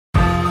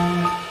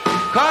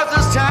'Cause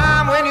this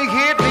time when you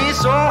hit me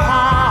so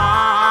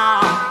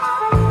hard,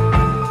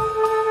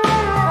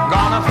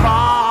 gonna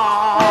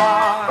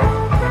fall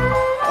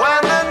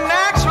when the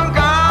next one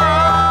comes.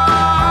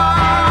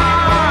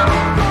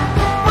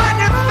 When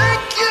you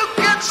think you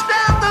can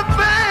stand the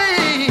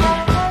pain,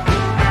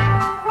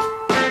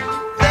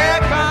 there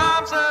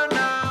comes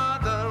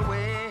another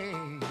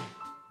way.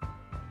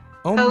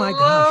 Oh my gosh.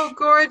 Hello,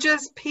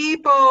 gorgeous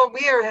people.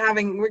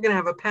 We're gonna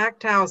have a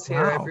packed house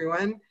here, Wow.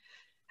 everyone.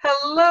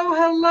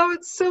 Hello.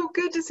 It's so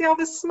good to see all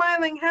the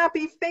smiling,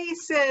 happy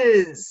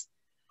faces.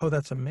 Oh,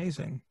 that's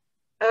amazing.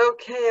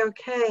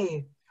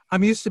 Okay.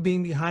 I'm used to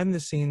being behind the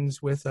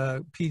scenes with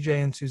PJ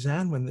and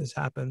Suzanne when this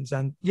happens,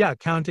 and yeah,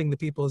 counting the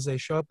people as they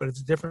show up, but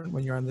it's different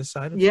when you're on this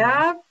side of things.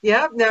 Yeah.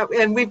 Now,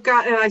 and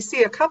I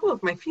see a couple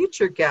of my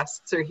future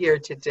guests are here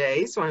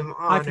today, so I'm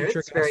honored.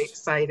 It's very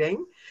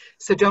exciting.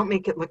 So don't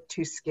make it look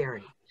too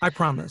scary. I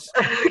promise.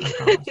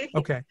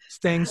 Okay,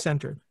 staying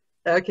centered.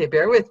 Okay,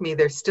 bear with me.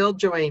 They're still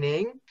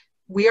joining.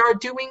 We are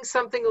doing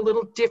something a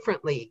little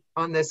differently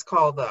on this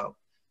call, though.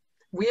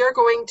 We are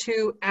going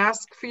to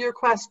ask for your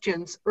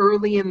questions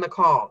early in the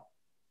call.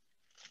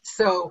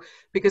 So,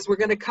 because we're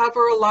going to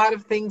cover a lot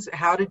of things,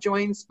 how to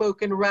join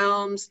Spoken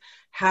Realms,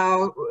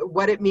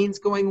 what it means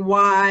going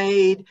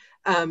wide,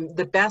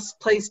 the best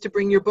place to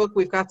bring your book.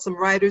 We've got some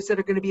writers that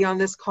are going to be on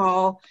this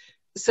call.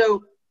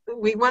 So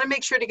we want to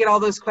make sure to get all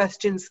those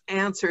questions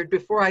answered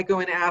before I go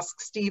and ask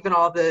Stephen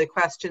all the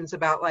questions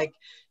about like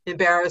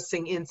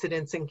embarrassing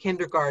incidents in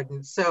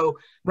kindergarten. So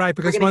right,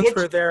 because once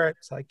we're there,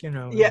 it's like,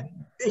 Yeah,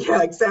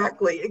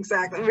 exactly.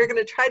 We're going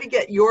to try to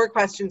get your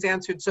questions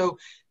answered. So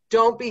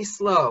don't be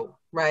slow,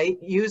 right?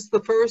 Use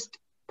the first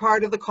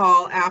part of the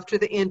call after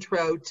the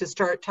intro to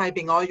start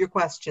typing all your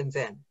questions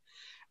in.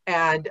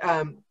 And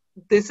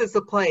this is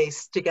the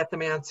place to get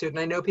them answered. And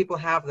I know people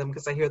have them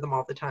because I hear them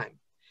all the time.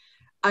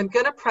 I'm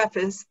going to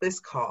preface this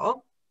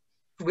call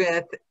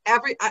with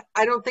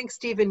I don't think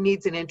Stephen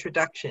needs an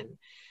introduction,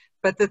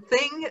 but the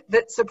thing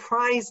that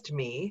surprised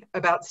me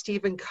about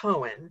Stephen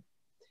Cohen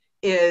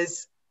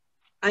is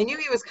I knew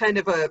he was kind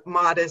of a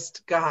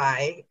modest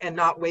guy and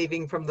not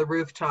waving from the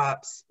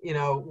rooftops,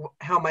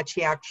 how much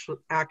he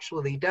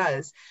actually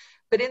does.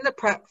 But in the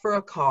prep for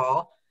a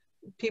call,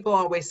 people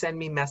always send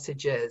me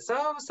messages.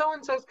 Oh,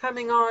 so-and-so's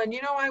coming on.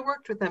 I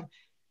worked with them.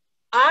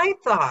 I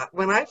thought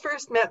when I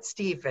first met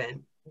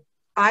Stephen,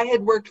 I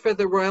had worked for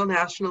the Royal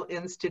National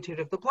Institute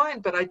of the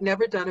Blind, but I'd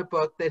never done a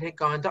book that had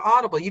gone to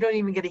Audible. You don't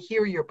even get to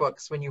hear your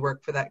books when you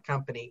work for that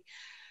company.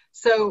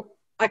 So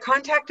I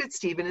contacted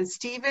Stephen, and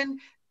Stephen,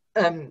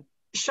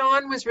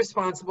 Sean was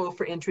responsible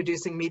for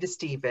introducing me to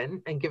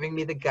Stephen and giving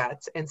me the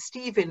guts, and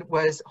Stephen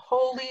was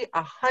wholly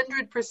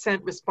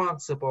 100%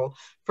 responsible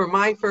for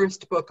my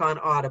first book on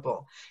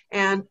Audible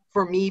and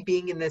for me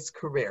being in this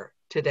career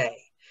today.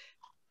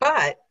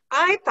 But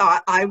I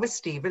thought I was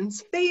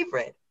Stephen's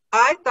favorite.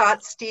 I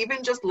thought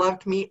Stephen just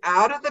loved me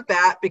out of the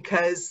bat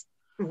because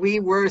we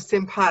were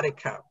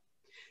simpatico.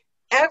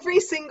 Every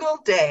single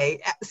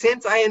day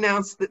since I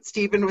announced that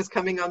Stephen was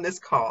coming on this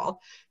call,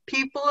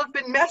 people have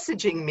been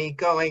messaging me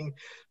going,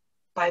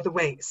 by the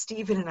way,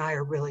 Stephen and I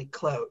are really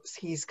close.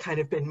 He's kind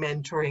of been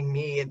mentoring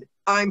me and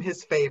I'm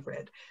his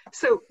favorite.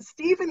 So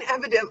Stephen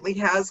evidently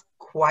has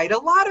quite a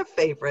lot of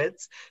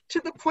favorites to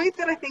the point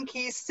that I think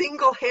he's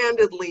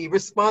single-handedly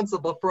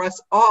responsible for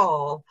us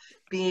all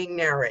being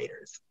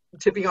narrators.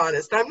 To be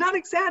honest, I'm not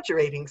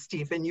exaggerating,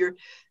 Stephen.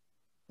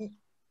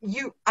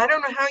 I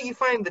don't know how you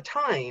find the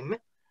time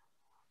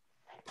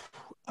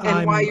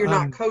and why you're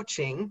not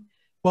coaching.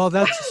 Well,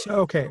 that's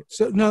okay.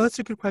 So no, that's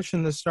a good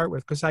question to start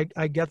with, because I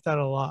get that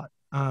a lot.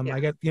 I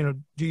get, do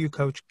you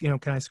coach, can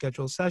I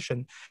schedule a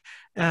session?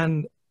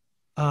 And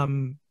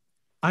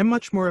I'm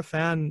much more a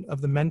fan of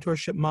the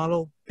mentorship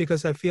model,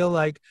 because I feel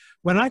like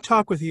when I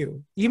talk with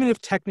you, even if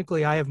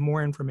technically I have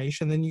more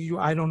information than you,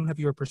 I don't have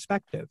your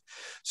perspective.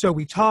 So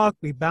we talk,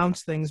 we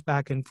bounce things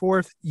back and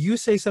forth. You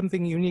say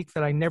something unique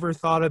that I never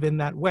thought of in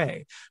that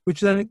way,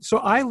 so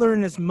I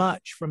learn as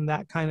much from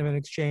that kind of an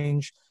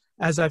exchange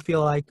as I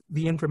feel like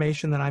the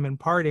information that I'm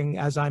imparting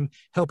as I'm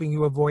helping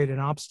you avoid an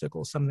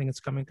obstacle, something that's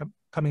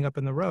coming up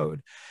in the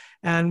road.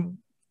 And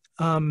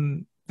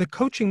the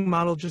coaching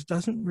model just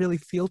doesn't really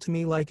feel to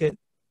me like it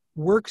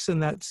works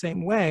in that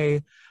same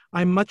way.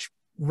 I much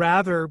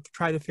rather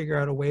try to figure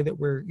out a way that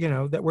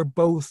we're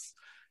both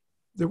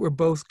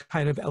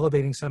kind of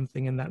elevating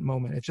something in that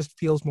moment. It just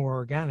feels more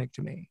organic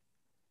to me.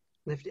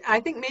 I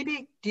think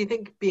do you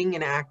think being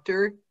an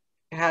actor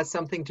has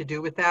something to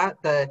do with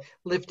that? The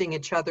lifting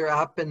each other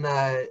up and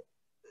yeah,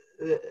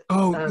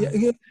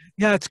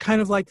 it's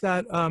kind of like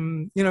that.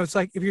 It's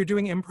like if you're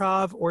doing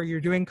improv or you're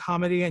doing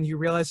comedy and you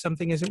realize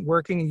something isn't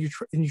working and you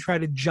try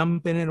to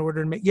jump in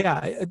order to make,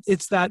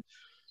 it's that.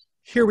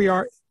 Here we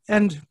are.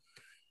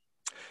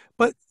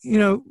 But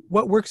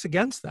what works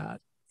against that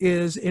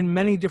is in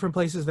many different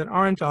places that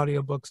aren't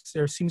audiobooks,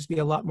 there seems to be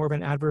a lot more of an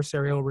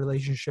adversarial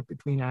relationship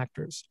between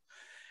actors.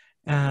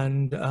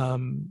 And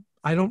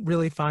I don't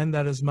really find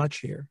that as much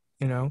here,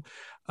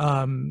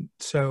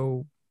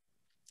 So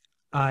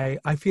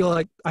I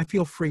feel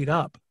freed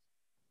up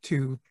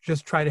to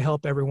just try to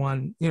help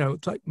everyone. You know,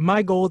 it's like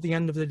my goal at the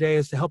end of the day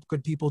is to help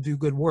good people do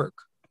good work,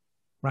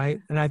 right?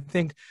 And I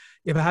think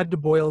if I had to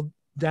boil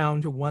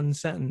down to one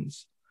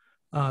sentence,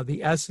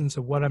 the essence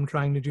of what I'm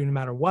trying to do, no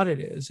matter what it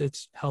is,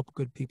 it's help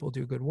good people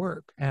do good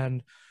work.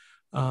 And,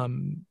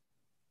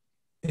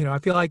 you know, I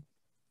feel like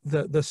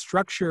the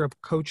structure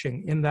of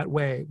coaching in that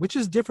way, which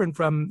is different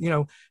from, you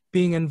know,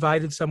 being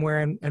invited somewhere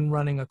and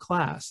running a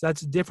class.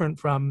 That's different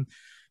from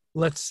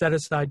let's set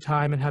aside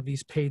time and have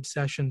these paid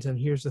sessions and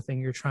here's the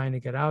thing you're trying to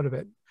get out of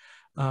it.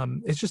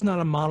 It's just not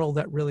a model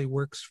that really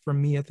works for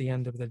me at the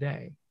end of the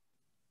day.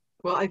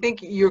 Well, I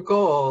think your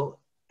goal,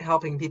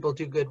 helping people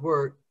do good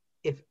work,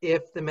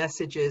 if the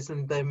messages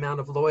and the amount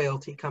of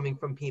loyalty coming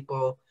from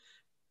people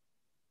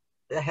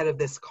ahead of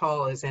this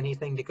call is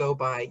anything to go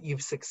by,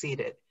 you've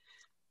succeeded,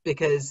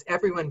 because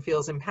everyone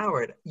feels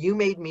empowered. You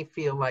made me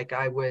feel like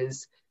I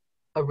was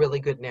a really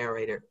good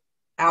narrator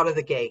out of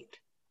the gate.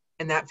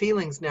 And that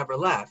feeling's never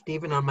left,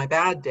 even on my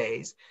bad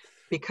days,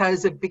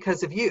 because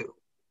of you,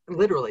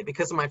 literally,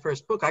 because of my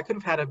first book. I could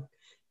have had an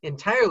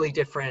entirely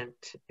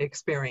different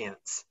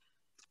experience,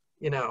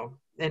 you know,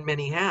 and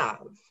many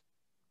have.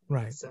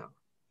 Right. So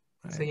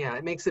Right. yeah,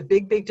 it makes a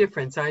big, big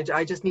difference. I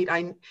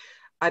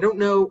don't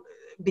know,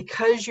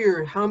 because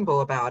you're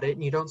humble about it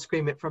and you don't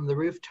scream it from the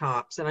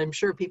rooftops, and I'm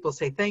sure people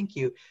say thank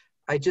you.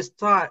 I just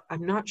thought,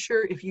 I'm not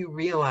sure if you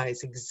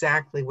realize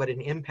exactly what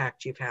an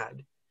impact you've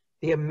had.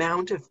 The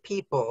amount of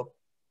people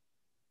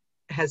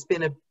has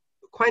been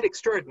quite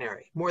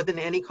extraordinary, more than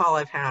any call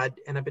I've had,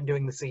 and I've been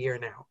doing this a year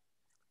now.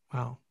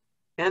 Wow.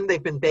 And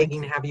they've been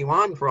begging to have you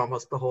on for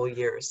almost the whole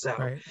year. So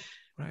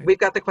Right. We've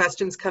got the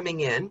questions coming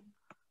in.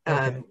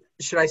 Okay.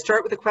 Should I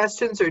start with the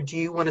questions, or do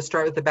you want to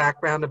start with the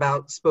background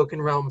about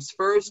Spoken Realms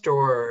first,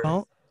 or?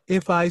 Well,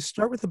 if I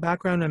start with the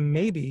background and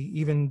maybe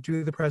even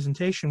do the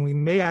presentation, we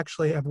may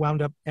actually have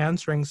wound up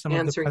answering some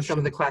of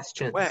the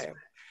questions. Way.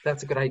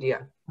 That's a good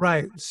idea.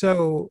 Right.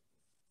 So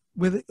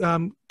with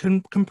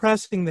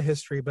compressing the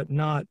history, but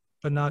not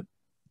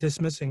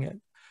dismissing it.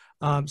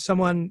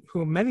 Someone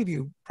who many of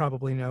you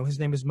probably know, his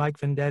name is Mike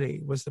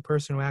Vendetti, was the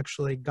person who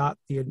actually got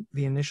the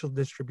initial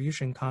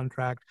distribution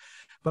contract.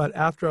 But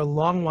after a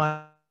long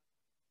while,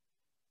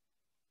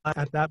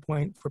 at that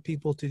point, for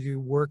people to do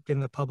work in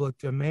the public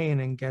domain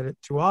and get it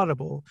to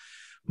Audible,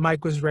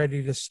 Mike was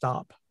ready to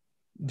stop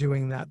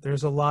doing that.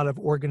 There's a lot of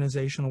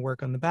organizational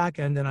work on the back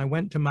end. And I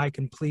went to Mike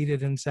and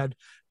pleaded and said,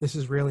 this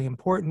is really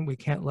important. We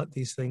can't let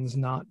these things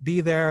not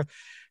be there.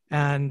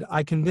 And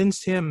I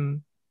convinced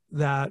him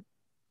that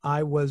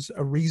I was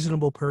a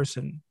reasonable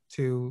person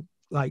to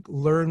like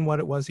learn what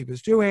it was he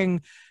was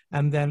doing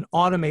and then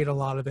automate a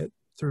lot of it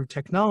through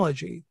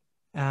technology.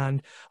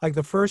 And like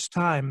the first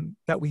time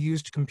that we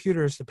used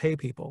computers to pay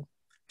people,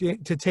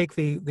 to take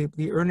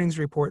the earnings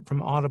report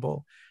from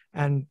Audible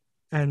and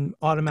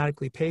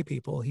automatically pay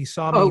people, he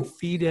saw me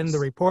feed in the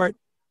report.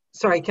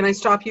 Sorry, can I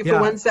stop you for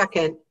 1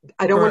 second?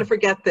 I don't want to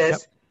forget this.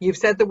 Yep. You've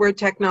said the word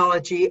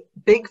technology.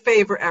 Big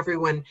favor,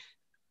 everyone.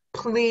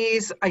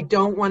 Please, I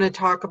don't want to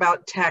talk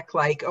about tech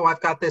like, oh,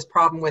 I've got this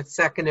problem with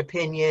second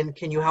opinion.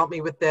 Can you help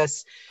me with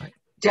this? Right.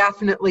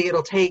 Definitely,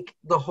 it'll take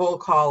the whole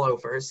call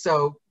over.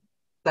 So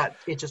that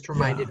it just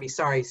reminded me.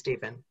 Sorry,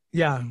 Stephen.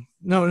 Yeah,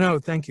 no,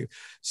 thank you.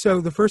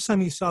 So the first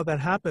time you saw that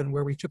happen,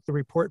 where we took the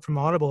report from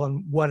Audible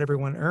on what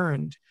everyone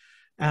earned,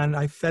 and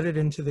I fed it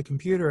into the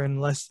computer,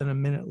 and less than a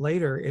minute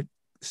later, it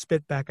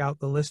spit back out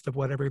the list of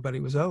what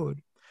everybody was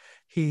owed.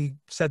 He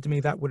said to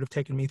me that would have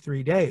taken me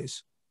 3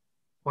 days.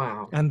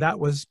 Wow. And that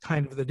was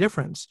kind of the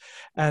difference.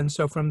 And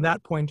so from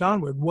that point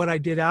onward, what I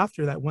did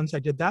after that, once I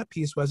did that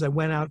piece, was I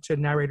went out to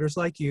narrators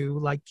like you,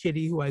 like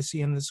Kitty, who I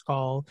see in this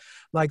call,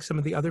 like some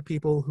of the other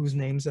people whose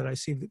names that I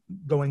see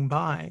going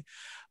by.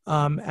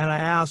 And I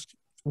asked,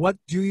 what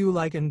do you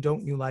like and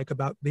don't you like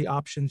about the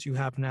options you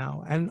have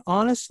now? And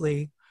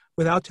honestly,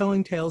 without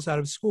telling tales out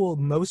of school,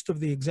 most of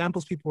the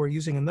examples people were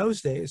using in those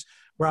days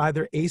were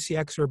either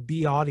ACX or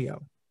B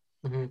audio.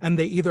 Mm-hmm. And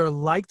they either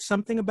liked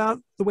something about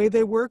the way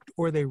they worked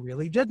or they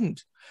really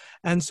didn't.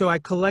 And so I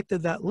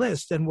collected that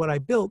list, and what I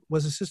built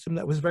was a system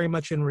that was very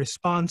much in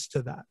response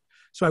to that.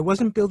 So I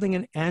wasn't building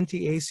an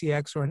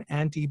anti-ACX or an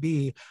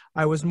anti-B.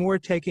 I was more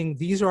taking,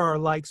 these are our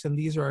likes and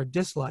these are our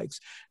dislikes.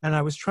 And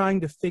I was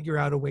trying to figure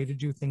out a way to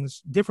do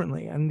things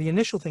differently. And the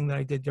initial thing that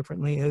I did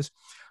differently is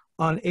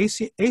on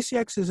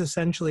ACX is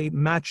essentially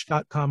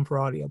Match.com for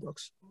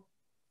audiobooks.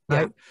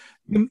 Right.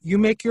 Yeah. You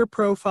make your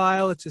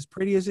profile. It's as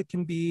pretty as it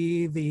can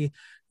be. The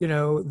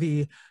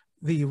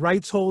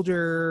rights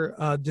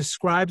holder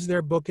describes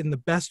their book in the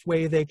best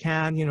way they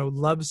can,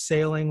 loves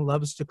sailing,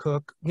 loves to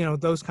cook,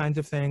 those kinds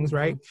of things. Mm-hmm.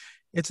 Right.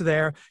 It's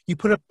there. You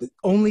put up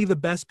only the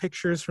best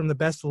pictures from the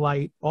best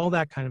light, all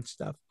that kind of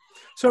stuff.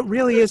 So it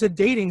really is a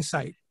dating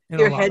site.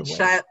 Your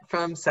headshot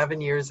from 7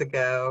 years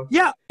ago.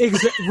 Yeah.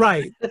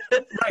 Right.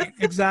 Right.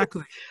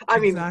 Exactly. I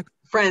mean,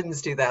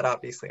 friends do that.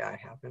 Obviously I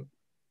haven't.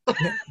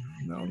 Yeah,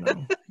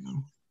 no.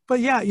 But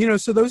yeah,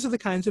 so those are the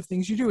kinds of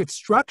things you do. It's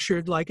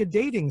structured like a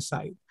dating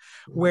site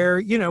where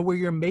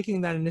you're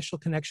making that initial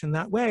connection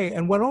that way.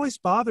 And what always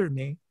bothered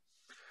me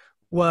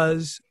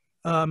was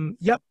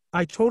Yep,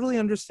 I totally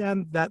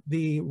understand that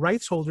the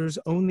rights holders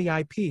own the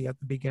IP at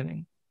the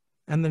beginning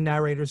and the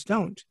narrators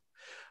don't.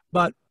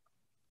 But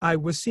I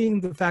was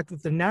seeing the fact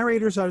that the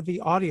narrators are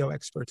the audio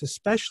experts,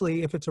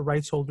 especially if it's a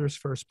rights holder's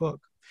first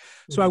book.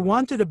 So I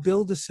wanted to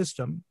build a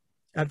system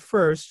at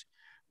first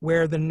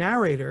where the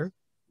narrator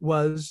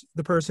was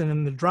the person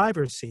in the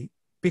driver's seat,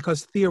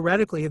 because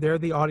theoretically they're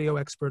the audio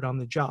expert on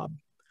the job.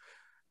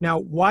 Now,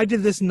 why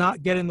did this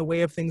not get in the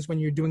way of things when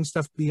you're doing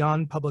stuff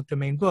beyond public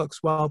domain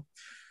books? Well,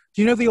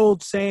 do you know the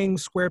old saying,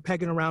 square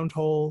peg in a round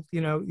hole?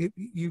 You know,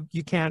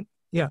 you can't,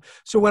 yeah.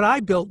 So what I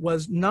built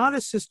was not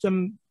a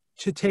system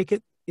to take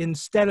it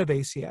instead of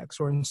ACX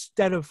or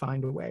instead of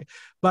Find a Way.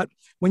 But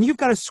when you've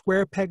got a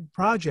square peg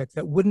project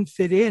that wouldn't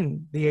fit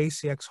in the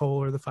ACX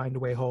hole or the Find a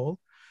Way hole,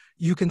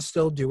 you can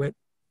still do it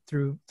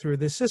through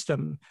this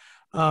system.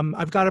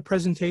 I've got a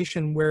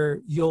presentation where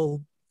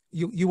you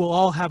will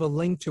all have a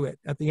link to it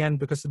at the end,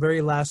 because the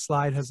very last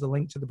slide has the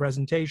link to the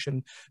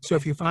presentation. So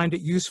if you find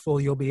it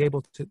useful, you'll be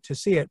able to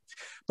see it.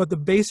 But the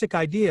basic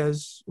idea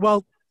is,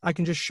 well, I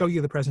can just show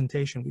you the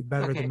presentation. It'd be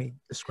better than me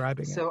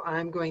describing it. So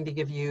I'm going to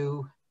give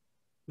you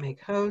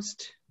make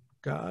host.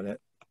 Got it.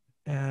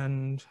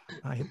 And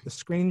I hit the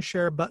screen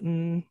share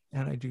button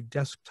and I do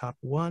desktop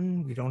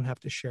 1. We don't have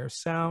to share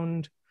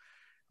sound.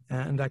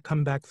 And I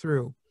come back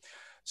through.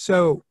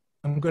 So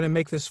I'm going to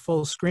make this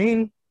full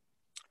screen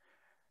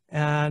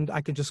and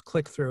I can just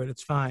click through it.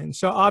 It's fine.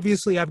 So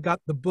obviously I've got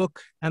the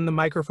book and the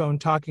microphone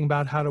talking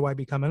about how do I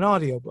become an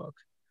audiobook.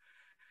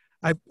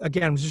 I,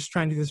 again, was just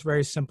trying to do this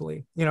very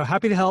simply. You know,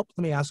 happy to help.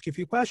 Let me ask you a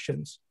few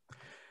questions.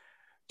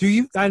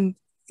 And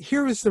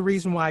here is the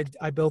reason why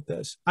I built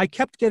this. I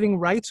kept getting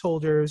rights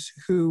holders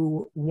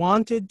who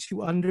wanted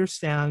to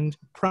understand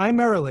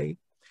primarily,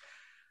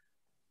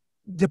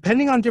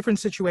 depending on different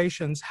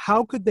situations,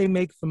 how could they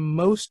make the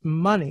most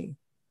money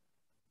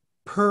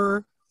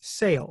per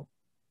sale?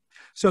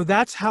 So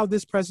that's how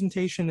this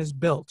presentation is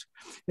built.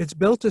 It's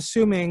built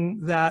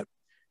assuming that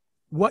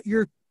what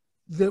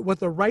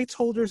the rights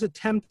holder's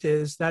attempt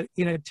is that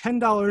in a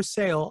 $10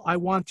 sale, I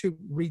want to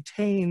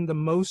retain the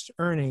most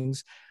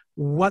earnings.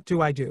 What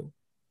do I do?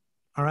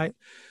 All right.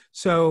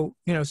 So,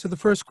 you know, so the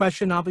first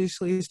question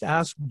obviously is to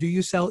ask, do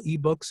you sell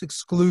ebooks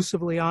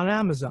exclusively on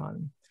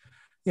Amazon?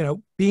 You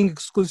know, being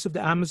exclusive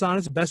to Amazon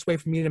is the best way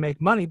for me to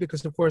make money,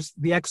 because of course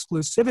the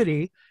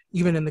exclusivity,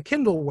 even in the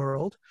Kindle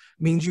world,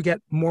 means you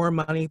get more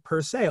money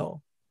per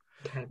sale.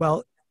 Okay.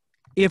 Well,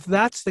 if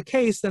that's the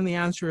case, then the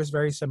answer is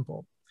very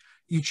simple.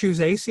 You choose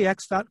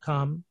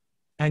acx.com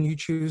and you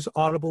choose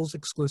Audible's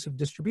exclusive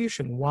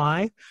distribution.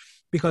 Why?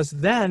 Because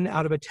then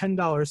out of a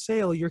 $10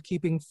 sale, you're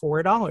keeping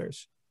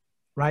 $4,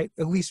 right?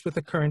 At least with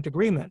the current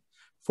agreement.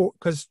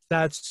 Because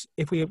that's,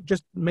 if we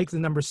just make the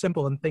number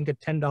simple and think a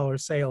 $10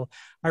 sale,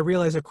 I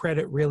realize a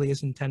credit really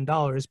isn't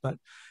 $10, but,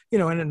 you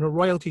know, and in a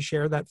royalty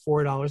share, that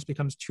 $4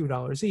 becomes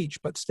 $2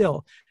 each. But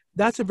still,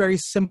 that's a very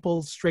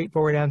simple,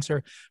 straightforward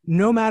answer.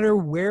 No matter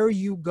where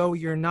you go,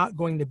 you're not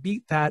going to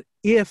beat that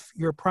if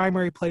your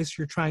primary place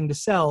you're trying to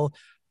sell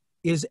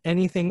is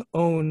anything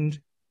owned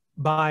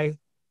by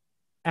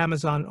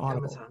Amazon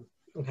Audible. Amazon.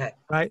 Okay.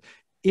 Right?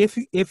 If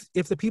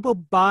the people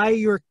buy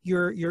your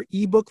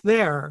ebook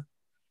there,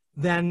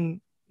 then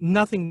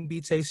nothing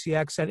beats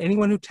ACX, and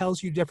anyone who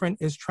tells you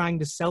different is trying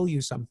to sell you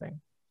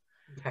something.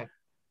 Okay.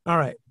 All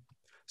right.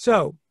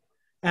 So,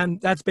 and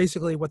that's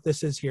basically what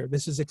this is here.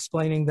 This is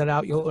explaining that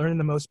out you'll earn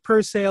the most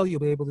per sale. You'll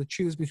be able to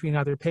choose between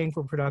either paying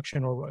for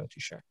production or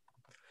royalty share.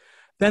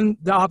 Then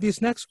the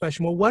obvious next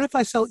question, well, what if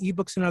I sell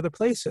ebooks in other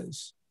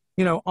places?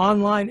 You know,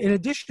 online, in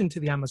addition to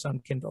the Amazon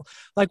Kindle.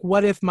 Like,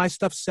 what if my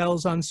stuff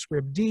sells on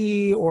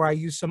Scribd, or I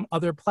use some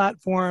other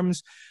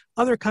platforms,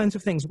 other kinds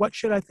of things? What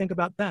should I think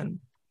about then?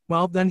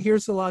 Well, then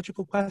here's the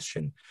logical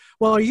question.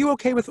 Well, are you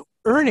okay with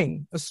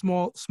earning a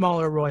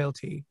smaller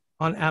royalty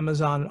on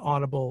Amazon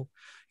Audible?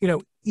 You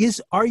know,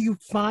 are you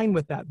fine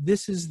with that?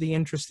 This is the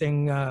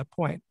interesting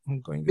point.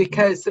 I'm going to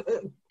because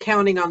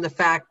counting on the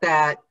fact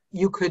that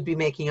you could be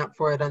making up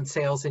for it on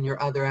sales in your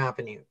other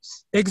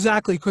avenues.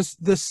 Exactly, because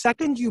the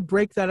second you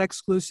break that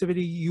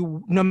exclusivity,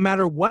 no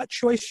matter what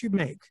choice you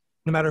make,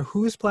 no matter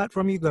whose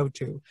platform you go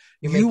to,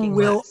 you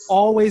will less.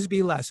 always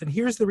be less. And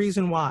here's the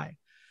reason why.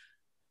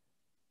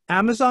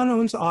 Amazon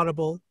owns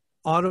Audible.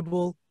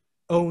 Audible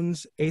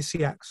owns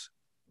ACX.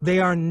 They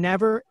are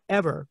never,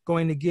 ever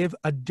going to give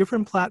a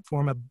different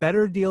platform a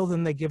better deal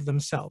than they give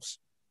themselves.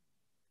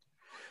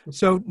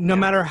 So no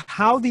matter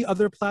how the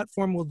other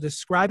platform will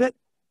describe it,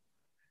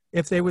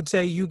 if they would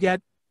say you get,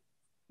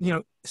 you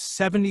know,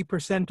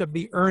 70% of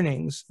the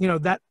earnings, you know,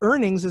 that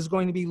earnings is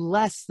going to be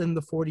less than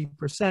the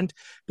 40%,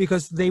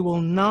 because they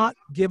will not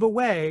give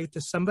away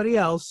to somebody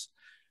else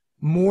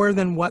more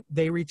than what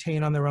they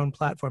retain on their own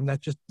platform.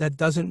 That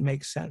doesn't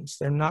make sense.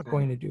 They're not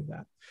going to do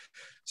that.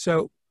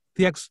 So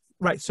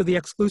so the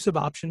exclusive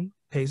option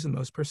pays the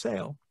most per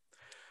sale.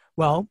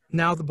 Well,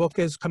 now the book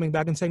is coming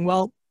back and saying,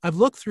 well, I've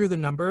looked through the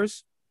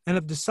numbers and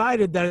have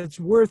decided that it's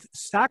worth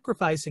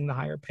sacrificing the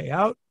higher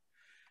payout.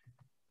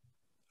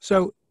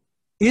 So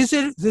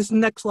This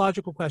next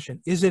logical question,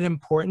 is it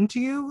important to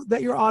you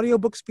that your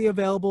audiobooks be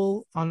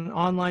available on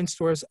online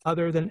stores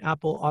other than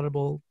Apple,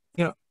 Audible,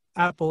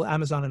 Apple,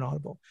 Amazon, and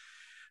Audible?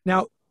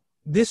 Now,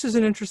 this is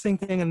an interesting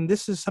thing, and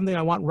this is something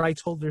I want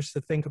rights holders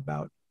to think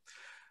about.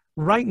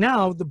 Right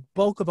now, the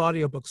bulk of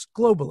audiobooks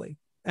globally,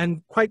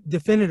 and quite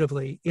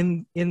definitively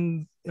in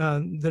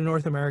the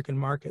North American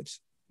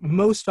markets,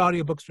 most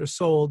audiobooks are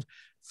sold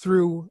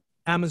through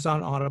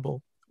Amazon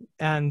Audible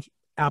and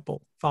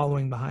Apple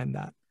following behind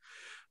that.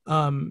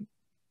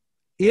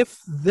 If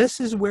this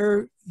is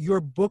where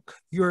your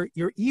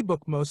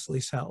ebook mostly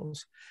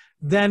sells,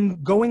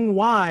 then going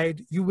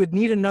wide, you would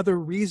need another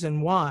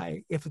reason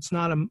why if it's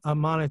not a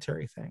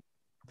monetary thing.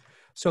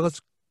 So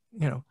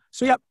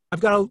I've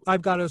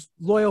got a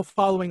loyal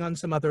following on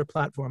some other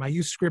platform. I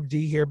use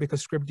Scribd here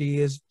because Scribd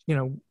is,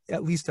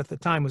 at least at the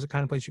time, was the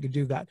kind of place you could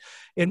do that.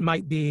 It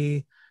might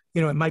be,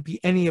 it might be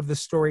any of the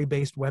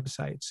story-based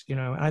websites, and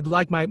I'd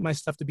like my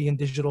stuff to be in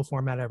digital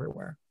format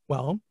everywhere.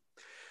 Well,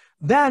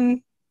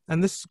 then,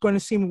 and this is going to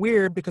seem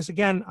weird because,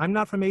 again, I'm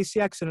not from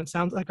ACX and it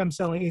sounds like I'm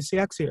selling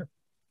ACX here.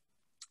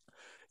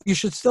 You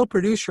should still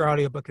produce your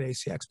audiobook at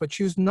ACX, but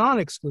choose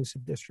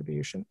non-exclusive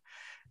distribution.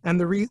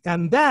 And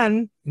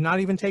then, not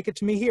even take it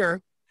to me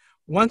here,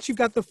 once you've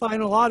got the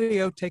final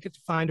audio, take it to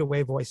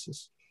Findaway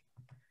Voices.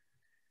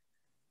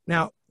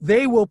 Now,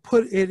 they will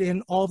put it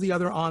in all the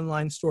other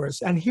online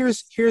stores. And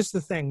here's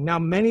the thing. Now,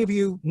 many of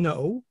you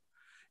know,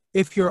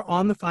 if you're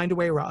on the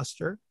Findaway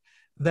roster,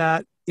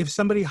 that if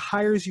somebody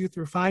hires you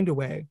through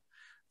Findaway,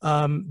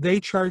 they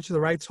charge the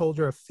rights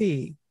holder a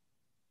fee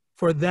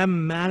for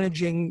them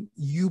managing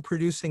you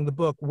producing the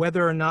book,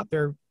 whether or not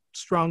they're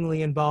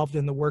strongly involved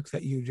in the work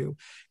that you do.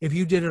 If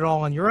you did it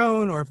all on your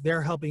own, or if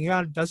they're helping you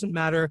out, it doesn't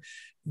matter.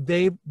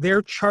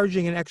 They're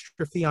charging an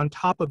extra fee on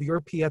top of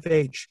your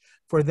PFH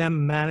for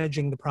them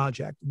managing the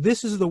project.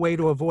 This is the way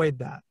to avoid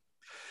that.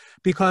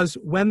 Because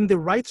when the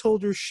rights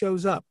holder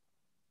shows up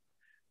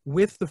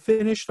with the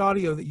finished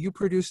audio that you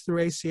produced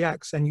through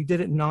ACX and you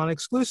did it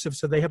non-exclusive,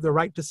 so they have the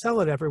right to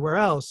sell it everywhere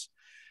else,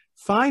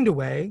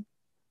 Findaway,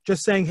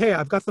 just saying, hey,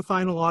 I've got the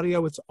final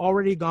audio, it's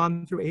already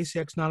gone through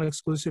ACX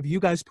non-exclusive, you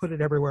guys put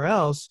it everywhere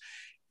else.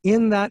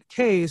 In that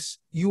case,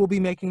 you will be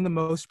making the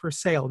most per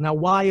sale. Now,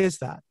 why is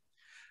that?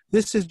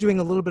 This is doing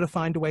a little bit of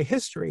Findaway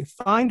history.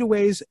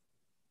 Findaway's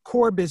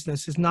core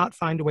business is not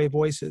Findaway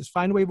Voices.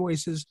 Findaway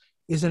Voices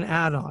is an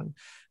add-on.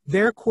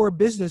 Their core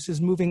business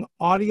is moving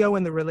audio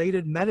and the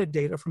related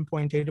metadata from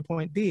point A to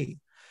point B.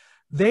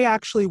 They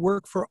actually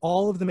work for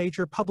all of the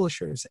major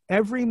publishers.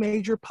 Every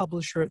major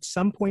publisher at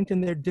some point in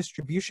their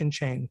distribution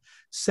chain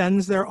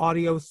sends their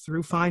audio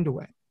through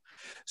Findaway.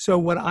 So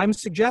what I'm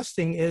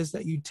suggesting is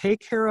that you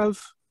take care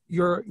of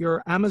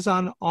your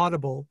Amazon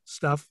Audible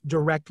stuff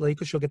directly,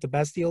 because you'll get the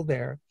best deal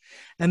there,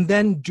 and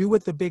then do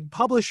what the big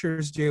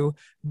publishers do,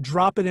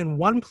 drop it in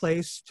one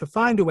place to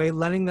Findaway,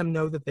 letting them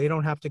know that they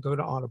don't have to go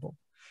to Audible.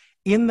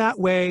 In that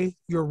way,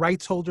 your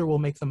rights holder will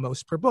make the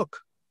most per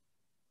book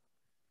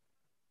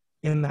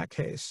in that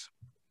case,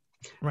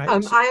 right?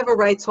 I have a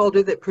rights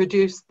holder that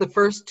produced the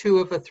first 2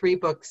 of a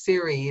 3-book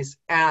series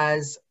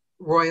as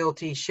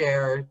royalty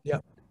share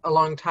a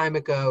long time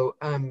ago,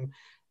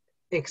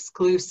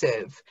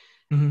 exclusive.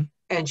 Mm-hmm.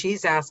 And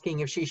she's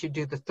asking if she should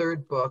do the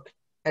 3rd book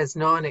as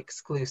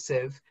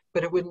non-exclusive,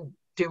 but it wouldn't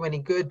do any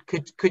good.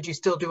 Could you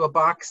still do a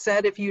box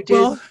set if you did?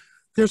 Well,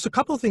 there's a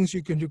couple of things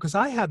you can do, because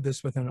I had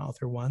this with an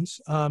author once.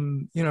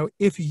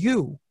 If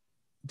you,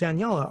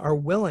 Daniela, are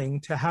willing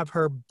to have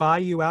her buy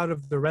you out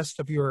of the rest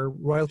of your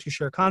royalty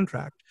share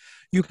contract,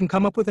 you can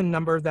come up with a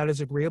number that is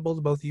agreeable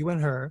to both you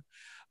and her.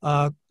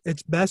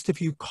 It's best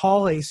if you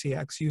call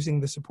ACX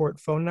using the support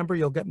phone number.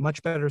 You'll get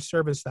much better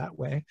service that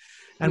way.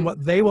 And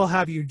what they will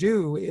have you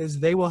do is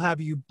they will have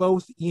you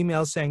both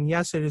email saying,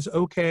 yes, it is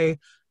okay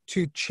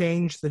to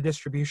change the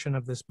distribution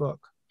of this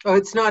book. Oh,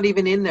 it's not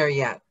even in there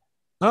yet.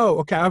 Oh,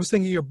 okay. I was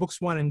thinking your books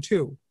 1 and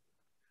 2.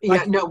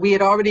 Yeah, no, we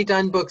had already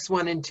done books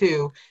 1 and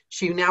 2.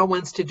 She now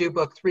wants to do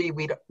book 3.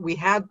 We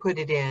had put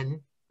it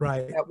in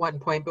at one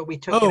point, but we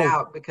took it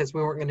out because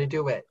we weren't going to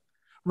do it.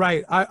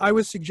 Right. I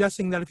was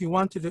suggesting that if you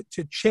wanted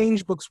to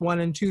change books 1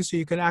 and 2 so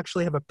you could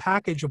actually have a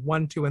package of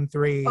 1, 2, and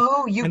 3.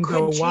 Oh, you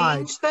could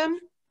change them?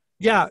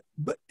 Yeah,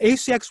 but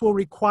ACX will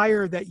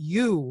require that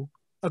you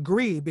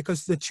agree,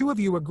 because the 2 of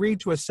you agreed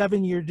to a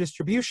 7-year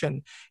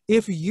distribution.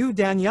 If you,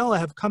 Daniela,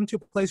 have come to a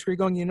place where you're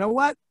going, you know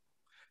what?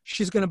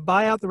 She's going to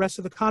buy out the rest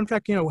of the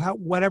contract,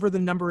 whatever the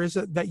number is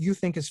that you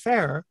think is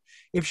fair.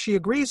 If she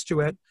agrees to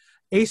it,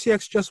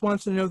 ACX just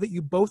wants to know that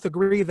you both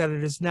agree that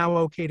it is now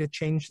okay to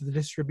change the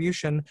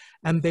distribution,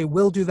 and they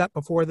will do that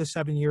before the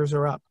 7 years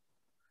are up.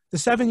 The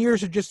 7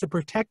 years are just to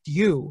protect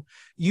you.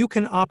 You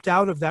can opt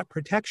out of that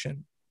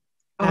protection.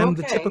 And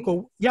the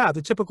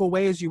typical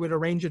way is you would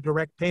arrange a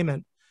direct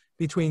payment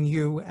between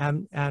you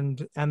and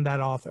that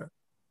author.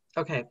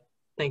 Okay,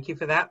 thank you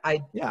for that.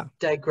 I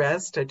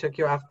digressed. I took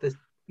you off the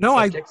No,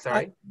 subject.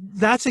 Sorry.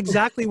 that's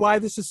exactly why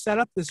this is set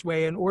up this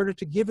way, in order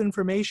to give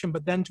information,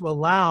 but then to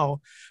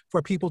allow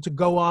for people to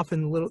go off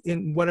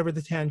in whatever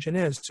the tangent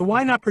is. So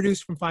why not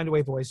produce from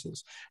Findaway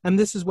Voices? And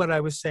this is what I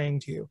was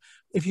saying to you.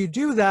 If you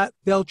do that,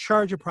 they'll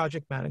charge a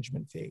project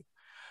management fee.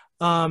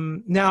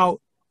 Now,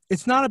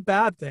 it's not a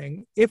bad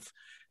thing. If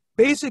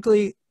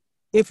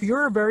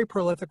you're a very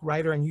prolific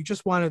writer and you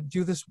just want to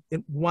do this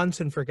once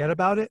and forget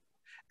about it,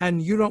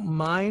 and you don't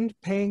mind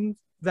paying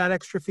that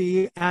extra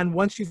fee, and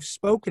once you've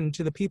spoken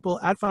to the people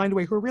at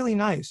Findaway who are really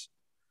nice,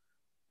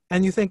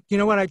 and you think, you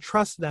know what, I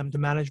trust them to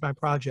manage my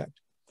project,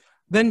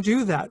 then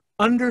do that,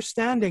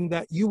 understanding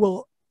that you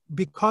will,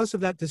 because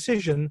of that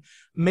decision,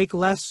 make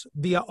less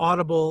via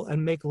Audible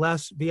and make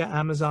less via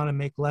Amazon and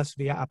make less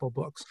via Apple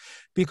Books,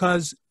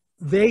 because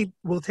they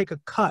will take a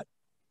cut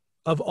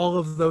of all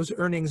of those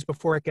earnings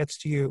before it gets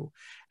to you.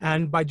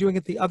 And by doing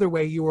it the other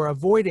way, you are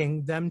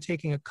avoiding them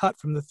taking a cut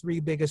from the 3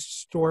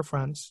 biggest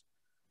storefronts,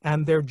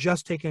 and they're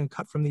just taking a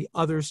cut from the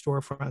other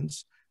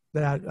storefronts.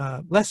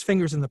 That less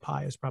fingers in the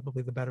pie is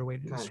probably the better way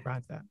to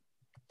describe that.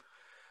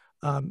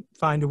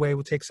 Findaway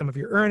will take some of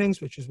your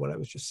earnings, which is what I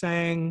was just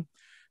saying.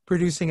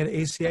 Producing an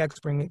ACX,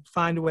 bringing it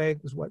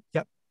Findaway is what,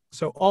 yep.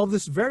 So all of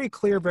this very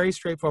clear, very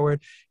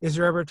straightforward. Is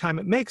there ever a time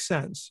it makes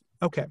sense?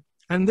 Okay,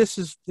 and this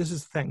is the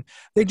thing.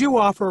 They do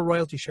offer a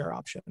royalty share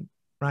option,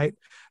 right?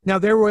 Now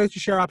their royalty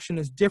share option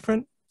is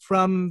different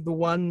from the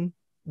one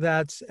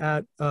that's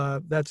at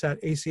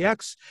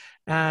ACX,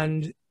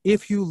 and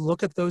if you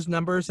look at those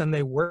numbers and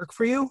they work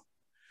for you,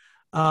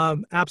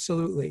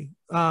 absolutely.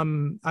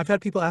 I've had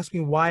people ask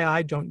me why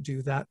I don't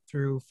do that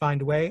through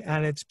Findaway,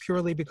 and it's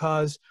purely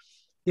because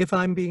if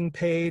I'm being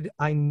paid,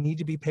 I need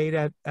to be paid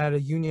at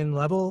a union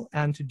level,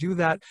 and to do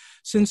that,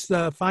 since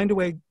the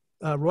Findaway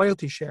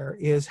royalty share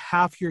is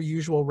half your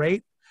usual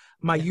rate,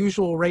 my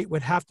usual rate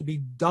would have to be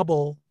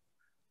double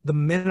the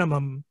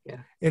minimum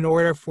in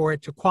order for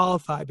it to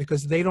qualify,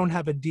 because they don't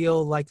have a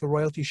deal like the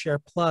royalty share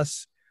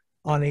plus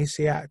on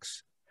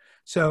ACX.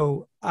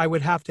 So I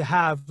would have to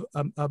have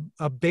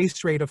a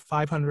base rate of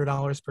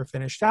 $500 per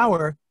finished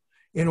hour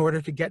in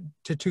order to get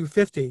to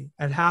 $250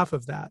 at half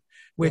of that,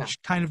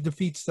 which kind of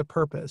defeats the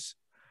purpose.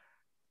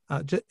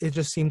 It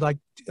just seemed like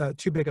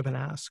too big of an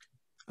ask.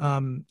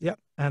 Yep.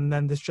 And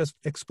then this just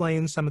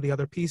explains some of the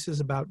other pieces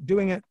about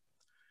doing it.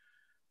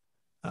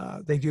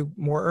 They do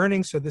more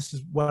earnings. So this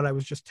is what I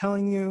was just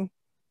telling you.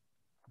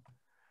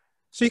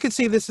 So you can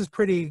see this is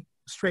pretty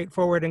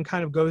straightforward and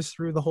kind of goes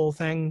through the whole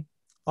thing.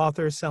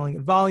 Authors selling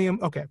at volume.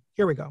 Okay,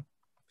 here we go.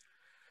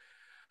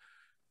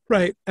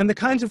 Right, and the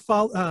kind of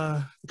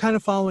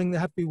following that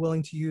have to be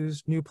willing to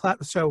use new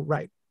platforms. So,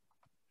 right,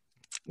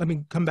 let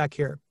me come back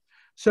here.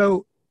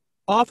 So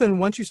often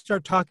once you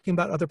start talking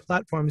about other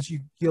platforms,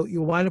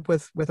 you'll wind up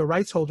with a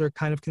rights holder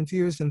kind of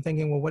confused and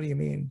thinking, well, what do you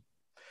mean?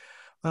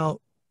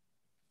 Well,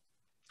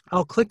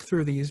 I'll click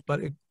through these,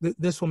 but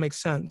this will make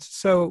sense.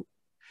 So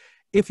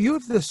if you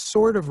have this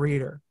sort of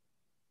reader,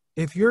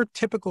 if your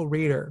typical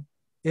reader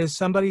is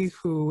somebody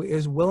who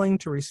is willing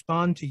to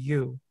respond to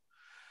you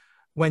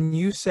when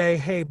you say,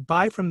 hey,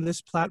 buy from this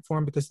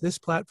platform because this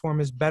platform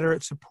is better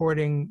at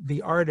supporting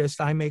the artist,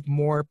 I make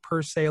more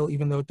per sale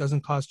even though it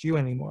doesn't cost you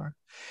anymore.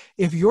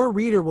 If your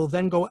reader will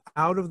then go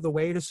out of the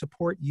way to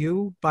support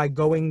you by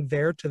going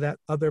there to that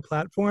other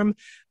platform,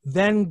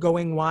 then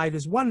going wide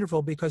is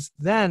wonderful, because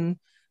then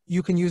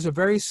you can use a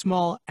very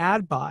small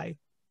ad buy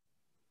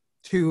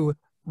to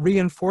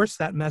reinforce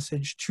that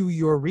message to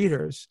your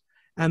readers,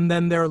 and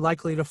then they're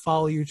likely to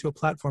follow you to a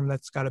platform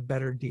that's got a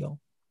better deal.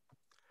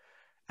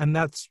 And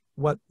that's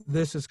what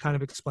this is kind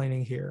of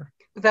explaining here.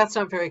 But that's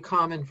not very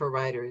common for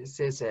writers,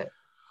 is it?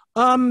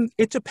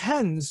 It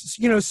depends.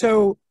 You know,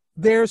 so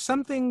there's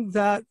something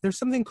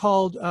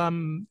called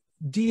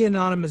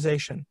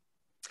de-anonymization.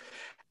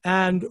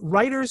 And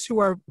writers who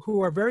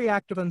are very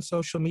active on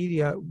social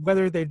media,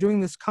 whether they're doing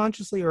this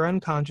consciously or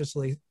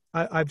unconsciously,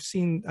 I've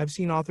seen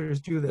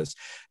authors do this.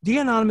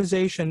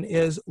 De-anonymization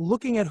is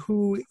looking at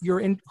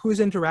who's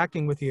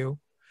interacting with you,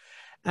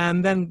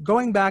 and then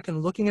going back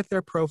and looking at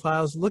their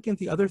profiles, looking at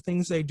the other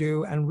things they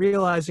do, and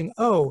realizing,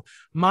 oh,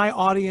 my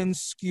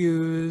audience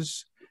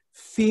skews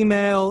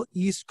female,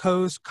 East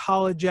Coast,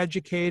 college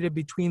educated,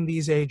 between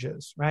these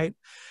ages, right?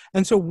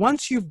 And so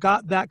once you've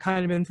got that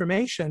kind of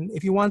information,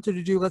 if you wanted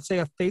to do, let's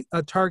say,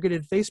 a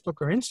targeted Facebook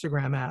or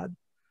Instagram ad,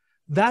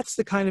 that's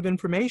the kind of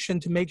information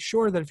to make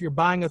sure that if you're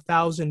buying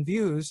 1,000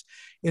 views,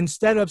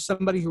 instead of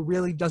somebody who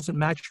really doesn't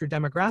match your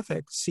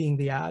demographic seeing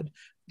the ad,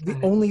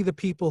 only the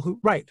people who,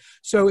 right.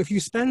 So if you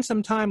spend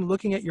some time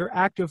looking at your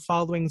active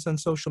followings on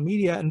social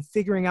media and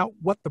figuring out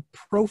what the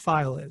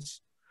profile is,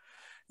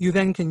 you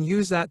then can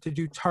use that to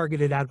do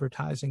targeted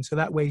advertising. So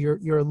that way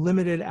your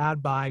limited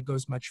ad buy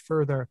goes much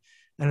further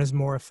and is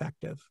more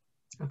effective.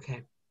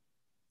 Okay.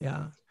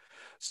 Yeah.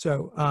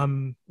 So,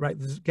 right,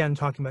 this is again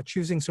talking about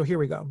choosing. So here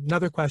we go.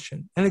 Another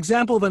question. An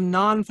example of a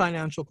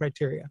non-financial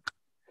criteria,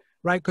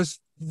 right? Because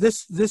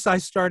this I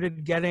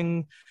started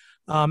getting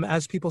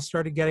as people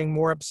started getting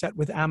more upset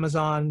with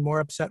Amazon, more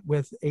upset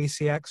with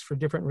ACX for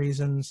different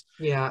reasons.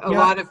 Yeah,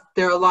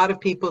 there are a lot of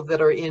people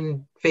that are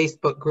in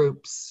Facebook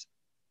groups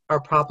are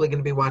probably going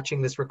to be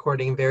watching this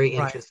recording and very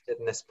Right. interested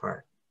in this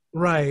part.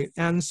 Right.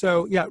 And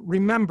so, yeah,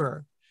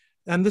 remember,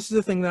 and this is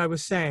the thing that I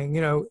was saying,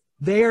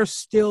 they are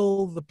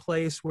still the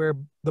place where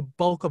the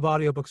bulk of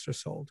audiobooks are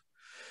sold.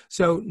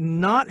 So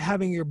not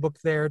having your book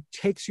there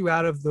takes you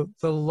out of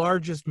the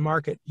largest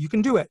market. You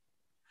can do it.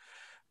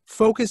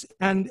 Focus.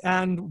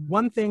 And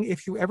one thing,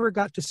 if you ever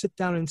got to sit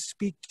down and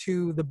speak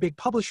to the big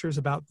publishers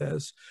about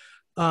this,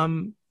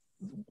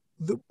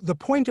 the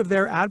point of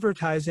their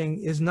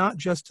advertising is not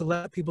just to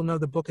let people know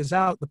the book is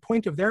out. The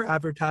point of their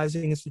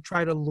advertising is to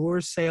try to lure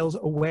sales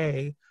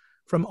away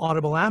from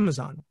Audible,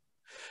 Amazon,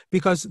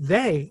 because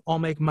they all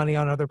make money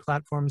on other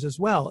platforms as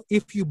well.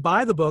 If you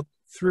buy the book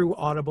through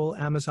Audible,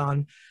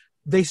 Amazon,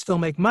 they still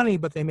make money,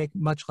 but they make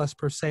much less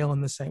per sale in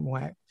the same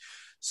way.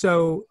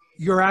 So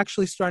you're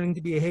actually starting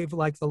to behave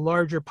like the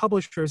larger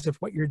publishers if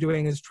what you're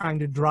doing is trying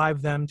to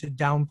drive them to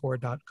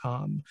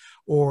downpour.com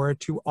or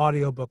to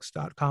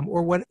audiobooks.com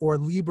or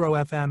Libro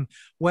FM,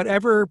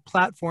 whatever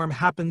platform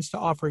happens to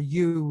offer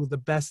you the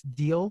best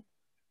deal.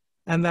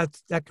 And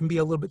that can be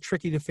a little bit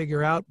tricky to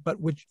figure out, but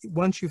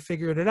once you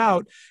figured it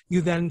out,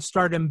 you then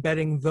start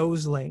embedding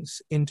those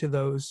links into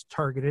those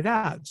targeted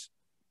ads.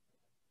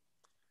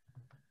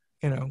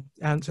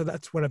 And so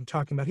that's what I'm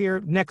talking about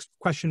here. Next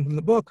question from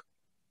the book.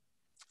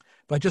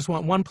 If I just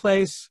want one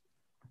place,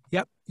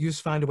 yep, use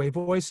Find Away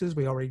Voices.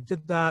 We already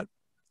did that.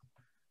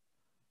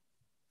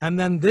 And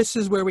then this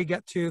is where we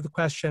get to the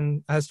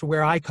question as to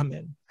where I come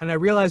in. And I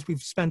realize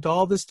we've spent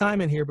all this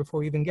time in here before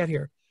we even get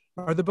here.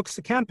 Are there books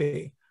that can't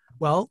be?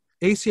 Well,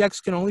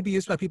 ACX can only be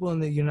used by people in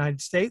the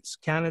United States,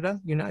 Canada,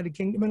 United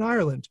Kingdom, and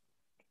Ireland.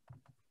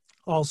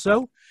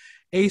 Also,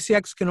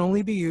 ACX can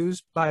only be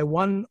used by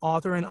one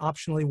author and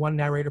optionally one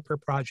narrator per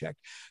project.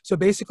 So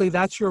basically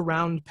that's your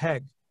round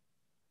peg,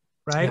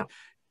 right? Yeah.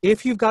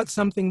 If you've got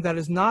something that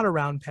is not a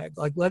round peg,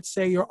 like let's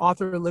say your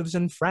author lives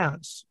in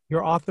France,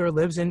 your author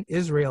lives in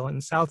Israel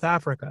and South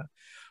Africa,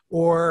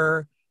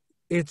 or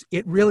it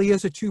really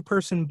is a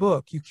two-person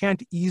book, you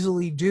can't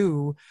easily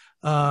do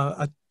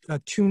a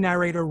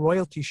two-narrator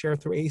royalty share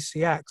through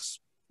ACX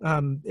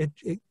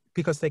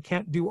because they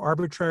can't do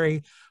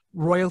arbitrary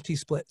royalty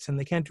splits, and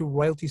they can't do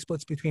royalty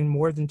splits between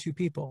more than two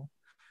people.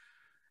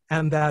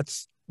 And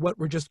that's what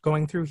we're just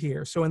going through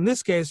here. So in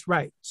this case,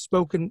 right,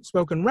 Spoken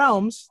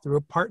Realms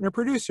through partner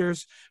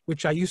producers,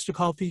 which I used to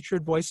call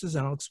featured voices,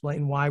 and I'll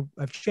explain why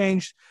I've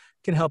changed,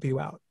 can help you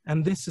out.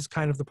 And this is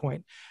kind of the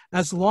point.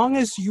 As long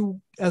as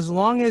you,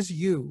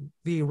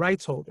 the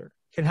rights holder,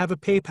 can have a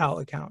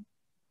PayPal account,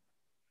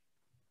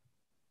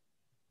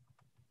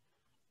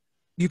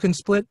 you can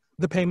split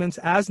the payments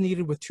as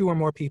needed with two or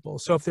more people.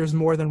 So if there's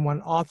more than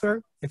one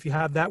author, if you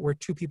have that where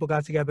two people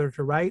got together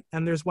to write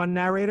and there's one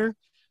narrator,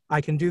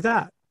 I can do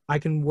that. I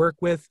can work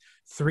with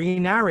three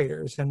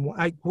narrators and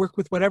I work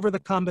with whatever the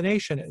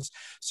combination is.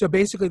 So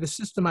basically the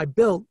system I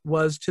built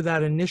was to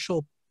that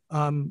initial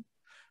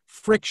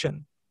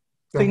friction,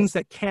 right. Things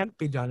that can't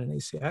be done in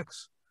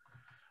ACX.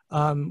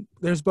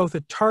 There's both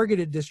a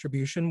targeted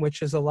distribution,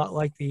 which is a lot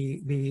like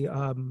the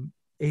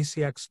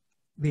ACX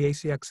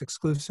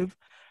exclusive,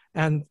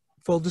 and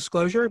full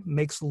disclosure,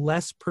 makes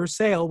less per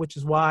sale, which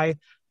is why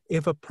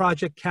if a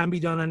project can be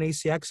done on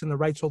ACX and the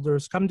rights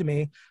holders come to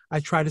me, I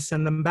try to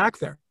send them back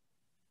there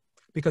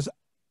because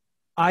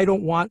I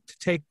don't want to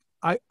take,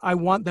 I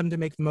want them to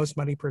make the most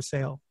money per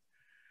sale.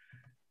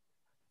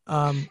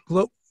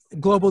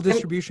 Global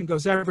distribution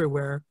goes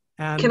everywhere,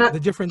 and the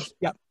difference,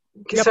 yeah.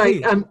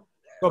 Sorry,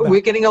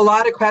 we're getting a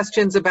lot of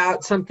questions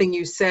about something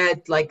you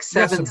said like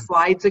 7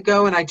 slides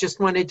ago, and I just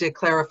wanted to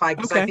clarify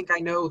because I think I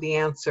know the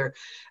answer.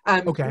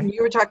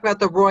 You were talking about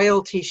the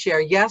royalty share.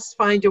 Yes,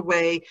 Find a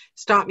Way.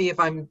 Stop me if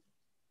I'm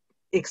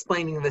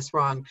explaining this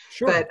wrong.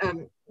 Sure. But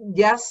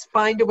yes,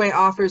 Find a Way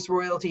offers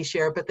royalty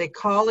share, but they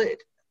call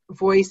it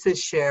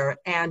voices share,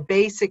 and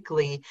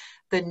basically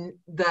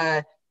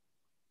the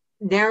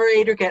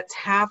narrator gets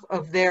half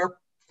of their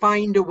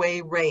Find a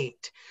Way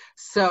rate.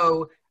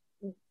 So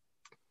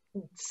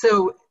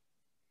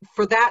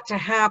for that to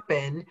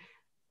happen,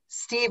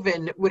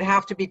 Stephen would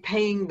have to be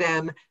paying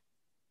them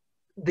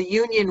the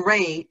union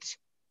rate.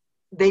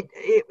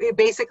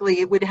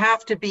 It would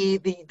have to be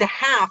the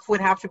half would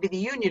have to be the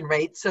union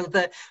rate. So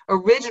the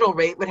original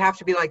rate would have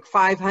to be like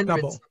 500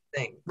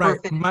 something per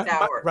finished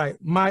hour.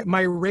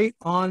 My rate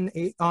on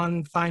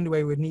Find a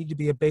Way would need to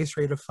be a base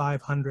rate of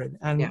 500.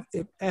 And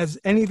as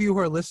any of you who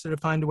are listed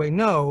at Find a Way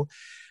know,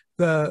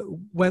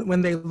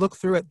 when they look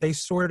through it, they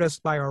sort us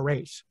by our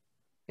rate.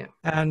 Yeah.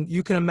 And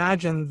you can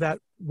imagine that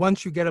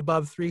once you get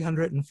above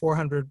 300 and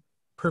 400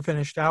 per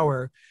finished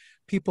hour,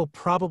 people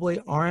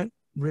probably aren't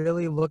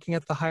really looking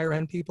at the higher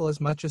end people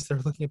as much as they're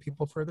looking at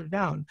people further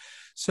down.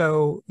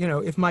 So,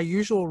 if my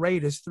usual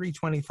rate is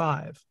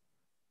 325,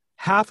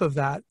 half of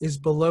that is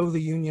below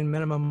the union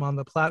minimum on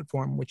the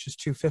platform, which is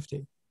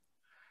 250.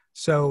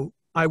 So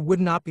I would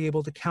not be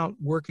able to count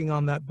working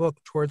on that book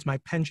towards my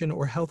pension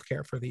or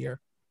healthcare for the year.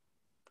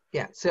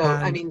 Yeah. So,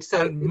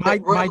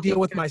 my deal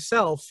with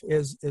myself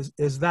is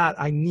that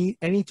I need,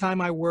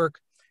 anytime I work,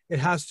 it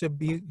has to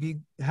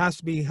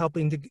be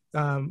helping to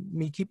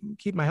me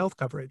keep my health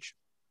coverage.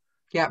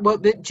 Yeah, well,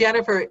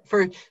 Jennifer,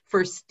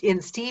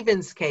 in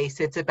Stephen's case,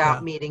 it's about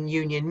Yeah, meeting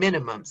union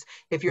minimums.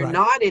 If you're right.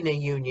 not in a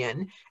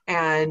union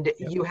and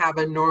Yep. you have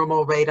a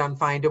normal rate on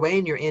Findaway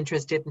and you're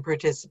interested in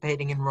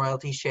participating in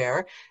royalty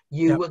share,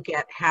 you Yep. will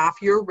get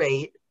half your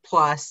rate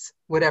plus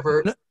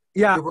whatever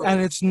Yeah, your and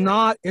royalty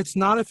share. it's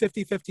not a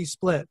 50-50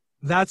 split.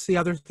 That's the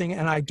other thing,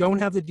 and I don't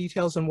have the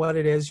details on what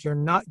it is. You're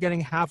not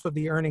getting half of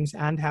the earnings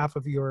and half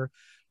of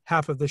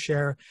the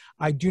share.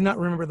 I do not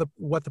remember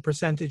what the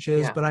percentage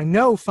is, Yeah, but I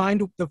know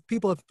the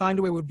people at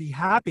Findaway would be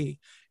happy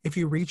if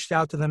you reached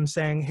out to them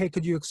saying, "Hey,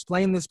 could you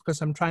explain this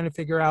because I'm trying to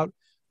figure out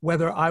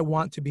whether I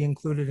want to be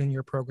included in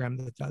your program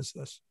that does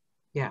this."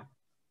 yeah,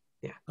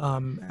 yeah.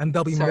 And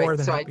they'll be Sorry, more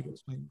than so happy to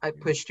explain I it to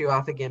you. pushed you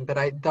off again, but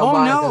a Oh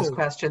lot of those no!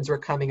 questions were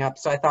coming up,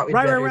 so I thought we'd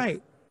Right, right, better.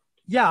 right.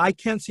 Yeah, I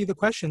can't see the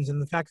questions, and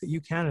the fact that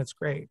you can, it's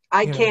great.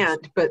 I You know,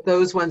 can't, but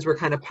those ones were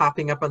kind of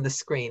popping up on the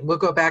screen. We'll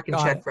go back and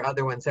got check it. for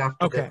other ones after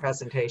the Okay,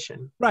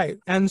 presentation. right.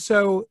 And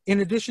so,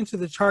 in addition to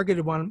the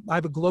targeted one, I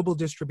have a global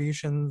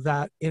distribution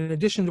that, in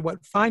addition to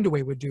what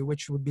Findaway would do,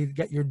 which would be to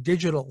get your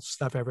digital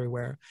stuff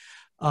everywhere,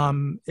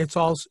 it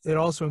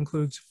also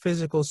includes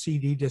physical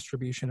CD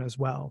distribution as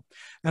well.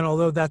 And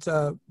although that's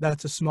a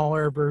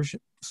smaller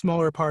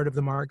part of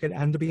the market,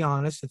 and to be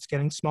honest, it's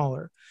getting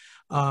smaller.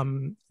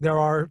 There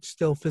are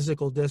still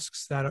physical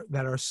discs that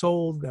are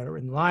sold, that are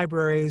in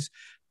libraries,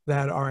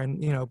 that are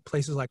in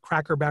places like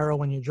Cracker Barrel.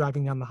 When you're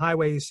driving down the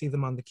highway, you see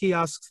them on the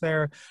kiosks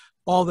there.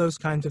 All those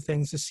kinds of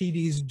things. The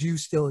CDs do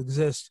still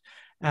exist,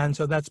 and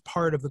so that's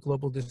part of the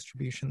global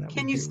distribution that we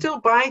Can you do. still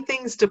buy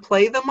things to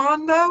play them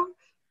on though?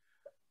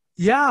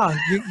 Yeah,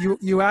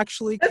 you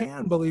actually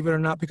can, believe it or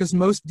not, because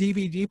most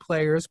DVD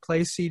players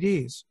play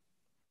CDs.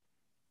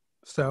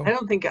 I So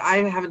don't think I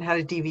haven't had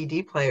a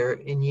DVD player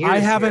in years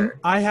here.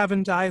 I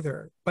haven't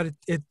either, but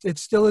it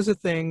still is a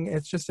thing.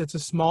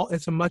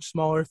 It's a much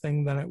smaller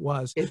thing than it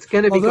was. It's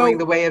going to be going Although,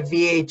 the way of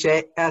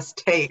VHS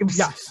tapes.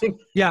 yes,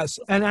 yes.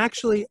 And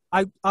actually,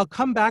 I'll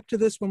come back to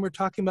this when we're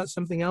talking about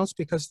something else,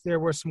 because there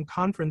were some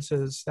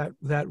conferences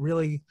that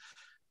really,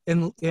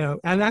 and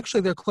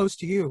actually they're close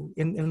to you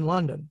in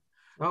London.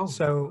 Oh,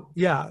 So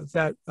yeah,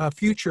 that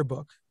future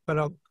book, but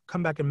I'll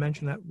come back and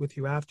mention that with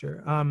you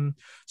after.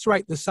 So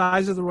right, the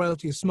size of the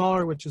royalty is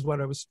smaller, which is what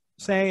I was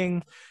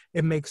saying.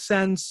 It makes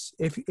sense.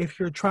 If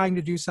you're trying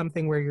to do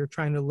something where you're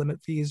trying to limit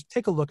fees,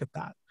 take a look at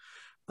that.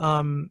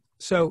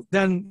 So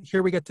then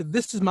here we get to,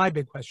 this is my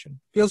big question.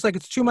 Feels like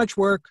it's too much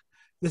work.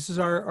 This is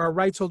our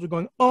rights holder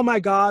going, oh my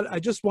God, I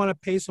just want to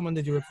pay someone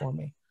to do it for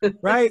me,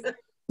 right?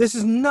 This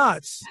is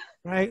nuts,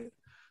 right?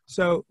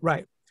 So,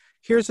 right,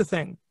 here's the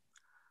thing.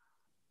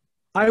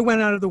 I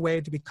went out of the way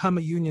to become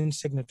a union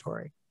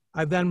signatory.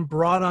 I then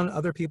brought on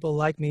other people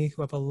like me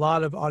who have a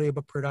lot of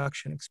audiobook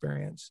production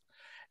experience.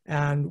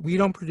 And we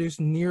don't produce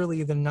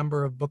nearly the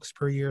number of books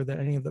per year that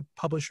any of the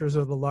publishers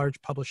or the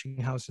large publishing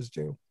houses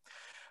do.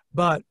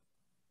 But,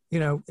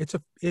 it's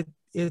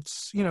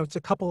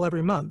a couple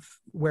every month,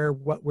 where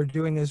what we're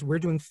doing is we're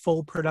doing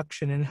full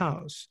production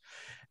in-house.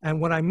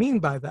 And what I mean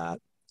by that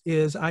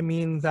is, I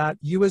mean that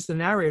you as the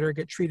narrator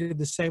get treated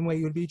the same way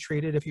you would be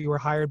treated if you were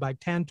hired by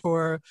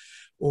Tantor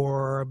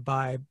or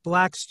by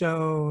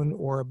Blackstone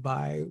or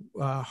by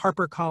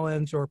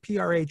HarperCollins or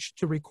PRH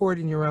to record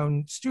in your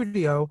own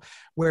studio,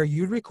 where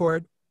you'd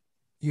record,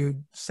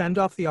 you'd send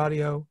off the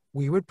audio,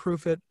 we would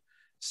proof it,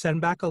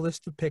 send back a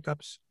list of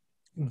pickups,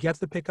 get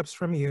the pickups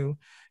from you.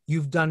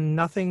 You've done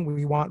nothing.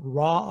 We want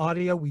raw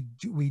audio. We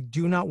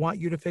do not want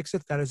you to fix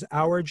it. That is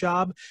our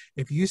job.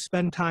 If you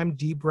spend time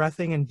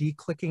de-breathing and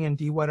de-clicking and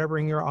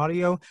de-whatevering your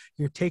audio,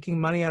 you're taking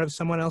money out of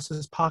someone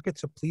else's pocket,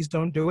 so please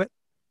don't do it.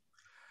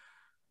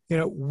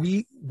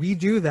 We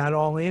do that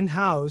all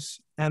in-house,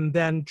 and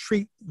then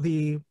treat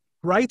the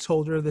rights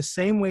holder the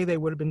same way they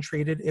would have been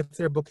treated if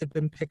their book had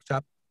been picked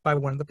up by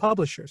one of the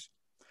publishers.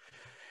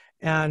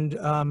 And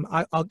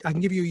I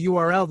can give you a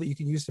URL that you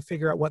can use to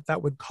figure out what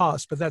that would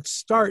cost, but that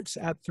starts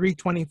at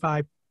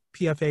 $325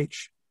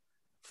 PFH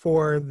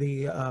for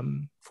the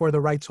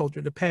rights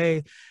holder to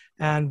pay.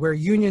 And we're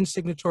union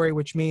signatory,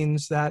 which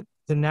means that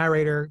the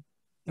narrator,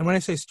 and when I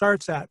say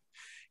starts at,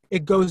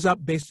 it goes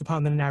up based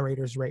upon the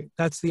narrator's rate.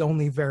 That's the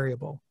only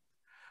variable.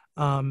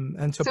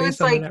 And so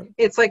based on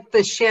it's like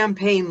the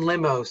champagne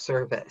limo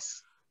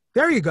service.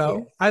 there you go.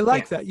 Yeah. I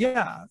like that.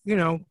 Yeah,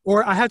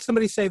 or I had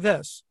somebody say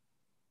this.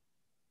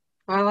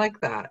 I like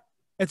that.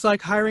 It's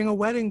like hiring a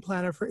wedding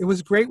planner it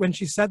was great when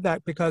she said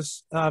that,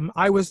 because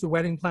I was the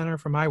wedding planner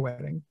for my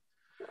wedding.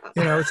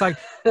 It's like,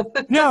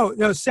 no,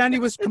 Sandy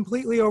was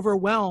completely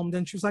overwhelmed,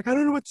 and she was like, I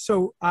don't know what.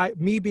 So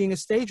me being a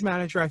stage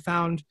manager, I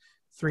found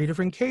 3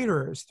 different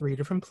caterers, 3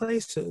 different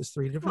places,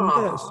 3 different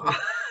this,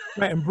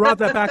 right, and brought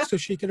that back so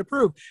she could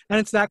approve. And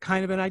it's that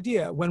kind of an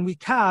idea. When we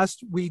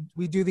cast, we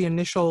do the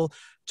initial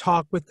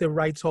talk with the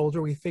rights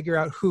holder. We figure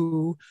out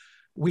who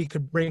we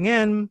could bring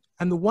in.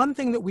 And the one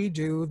thing that we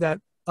do that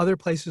other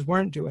places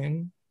weren't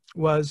doing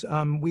was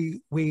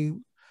we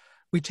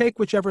take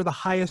whichever the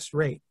highest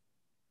rate,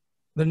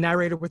 the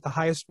narrator with the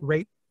highest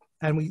rate,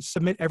 and we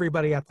submit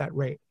everybody at that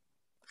rate.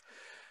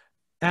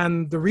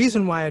 And the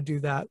reason why I do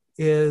that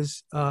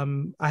is I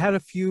had a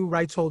few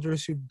rights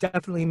holders who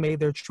definitely made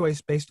their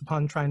choice based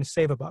upon trying to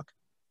save a buck.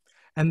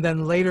 And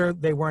then later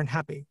they weren't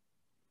happy.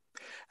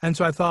 And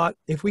so I thought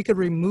if we could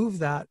remove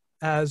that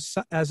as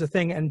a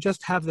thing and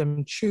just have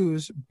them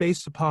choose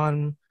based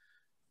upon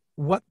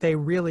what they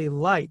really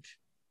like,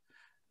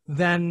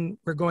 then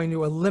we're going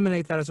to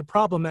eliminate that as a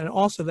problem. And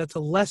also that's a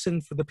lesson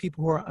for the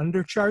people who are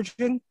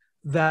undercharging,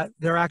 that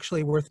they're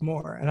actually worth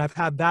more. And I've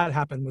had that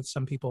happen with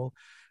some people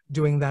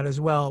doing that as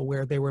well,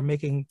 where they were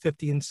making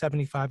 $50 and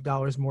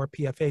 $75 more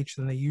PFH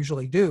than they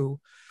usually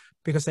do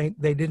because they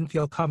didn't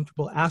feel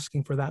comfortable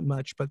asking for that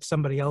much, but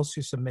somebody else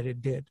who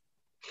submitted did.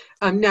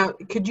 Now,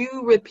 could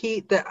you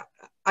repeat that?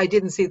 I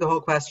didn't see the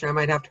whole question. I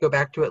might have to go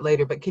back to it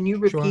later, but can you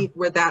repeat Sure.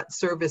 where that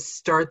service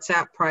starts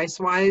at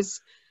price-wise?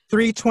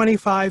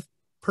 $325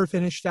 per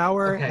finished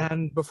hour. Okay.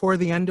 And before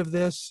the end of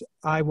this,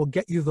 I will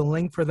get you the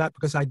link for that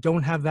because I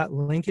don't have that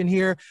link in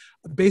here.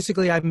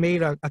 Basically, I've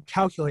made a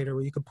calculator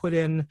where you could put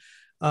in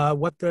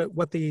what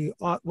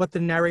the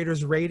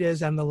narrator's rate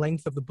is and the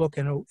length of the book,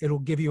 and it'll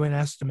give you an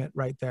estimate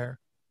right there.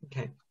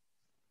 Okay.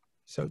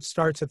 So it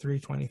starts at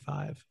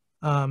 $325.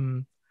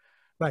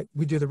 Right,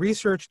 we do the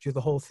research, do the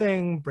whole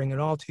thing, bring it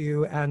all to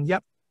you, and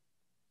yep,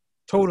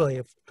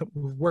 totally.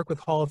 We work with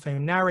Hall of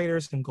Fame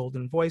narrators and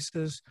golden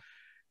voices,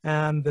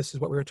 and this is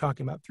what we were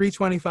talking about: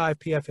 $325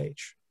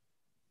 PFH.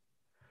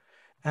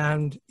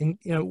 And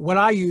what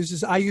I use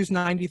is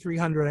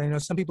 9,300. I know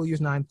some people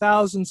use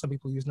 9,000, some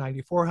people use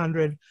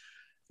 9,400.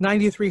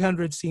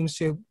 9,300 seems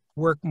to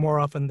work more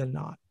often than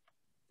not.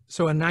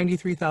 So a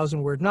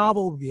 93,000 word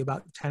novel would be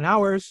about 10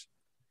 hours.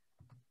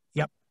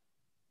 Yep.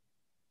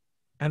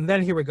 And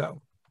then here we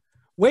go.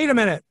 Wait a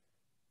minute.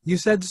 You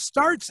said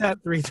starts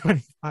at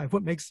 $325.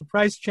 What makes the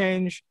price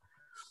change?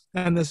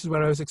 And this is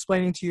what I was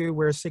explaining to you.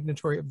 We're a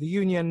signatory of the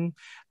union.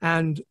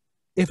 And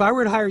if I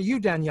were to hire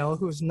you, Daniela,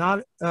 who is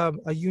not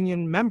a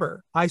union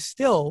member, I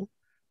still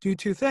do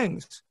two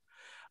things.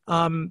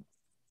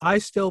 I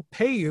still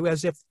pay you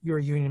as if you're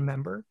a union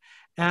member.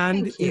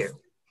 And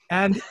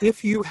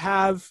if you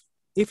have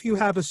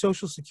a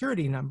social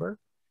security number,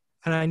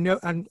 and I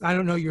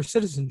don't know your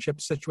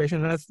citizenship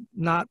situation, and that's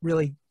not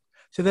really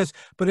to this,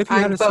 but if you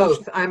had a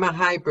both. I'm a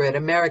hybrid,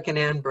 American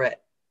and Brit.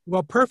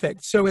 Well,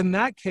 perfect. So in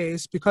that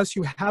case, because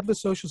you have the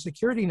social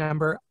security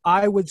number,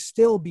 I would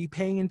still be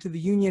paying into the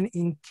union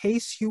in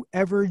case you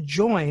ever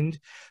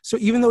joined. So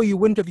even though you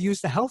wouldn't have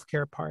used the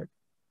healthcare part,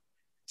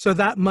 so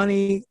that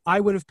money I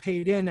would have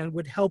paid in and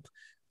would help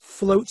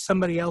float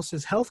somebody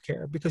else's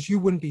healthcare because you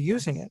wouldn't be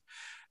using it.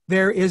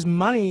 There is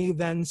money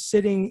then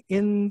sitting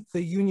in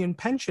the union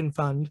pension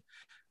fund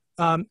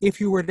if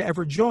you were to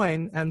ever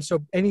join. And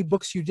so any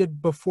books you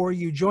did before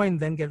you joined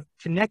then get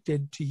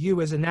connected to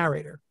you as a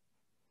narrator.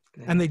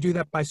 Okay. And they do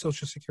that by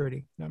social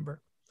security number,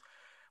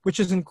 which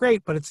isn't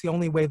great, but it's the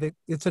only way that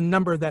it's a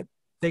number that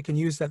they can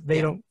use that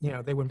they don't,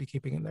 they wouldn't be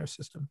keeping in their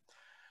system.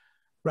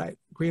 Right.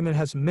 Agreement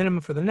has a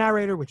minimum for the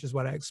narrator, which is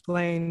what I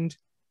explained.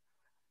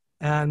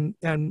 And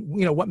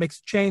what makes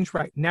it change,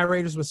 right?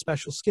 Narrators with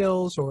special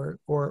skills or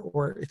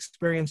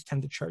experience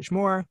tend to charge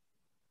more.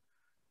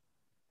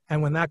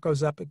 And when that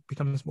goes up, it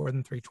becomes more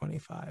than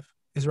 $325.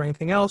 Is there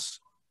anything else?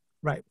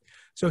 Right.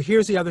 So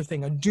here's the other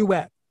thing, a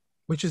duet,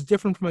 which is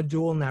different from a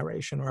dual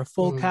narration or a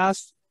full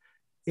cast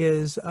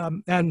is,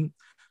 and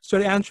so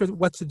to answer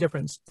what's the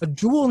difference? A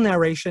dual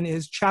narration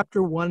is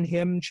chapter 1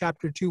 him,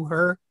 chapter 2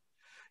 her,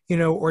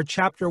 or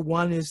chapter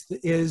 1 is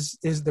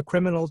the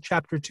criminal,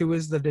 chapter 2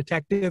 is the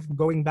detective,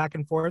 going back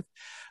and forth.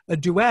 A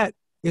duet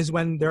is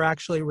when they're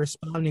actually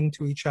responding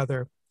to each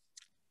other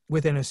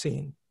within a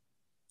scene.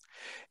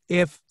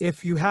 If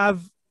you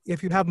have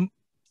the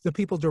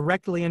people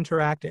directly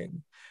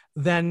interacting,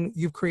 then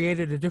you've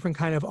created a different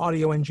kind of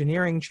audio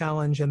engineering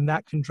challenge, and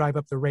that can drive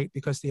up the rate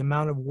because the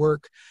amount of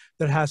work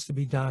that has to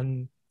be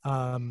done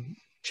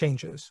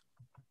changes.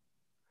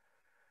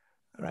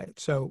 All right,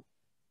 so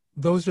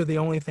those are the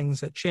only things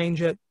that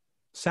change it.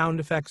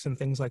 Sound effects and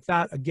things like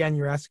that. Again,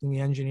 you're asking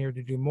the engineer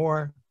to do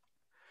more.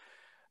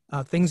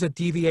 Things that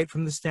deviate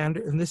from the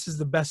standard, and this is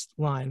the best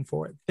line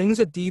for it. Things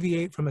that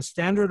deviate from a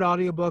standard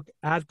audiobook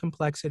add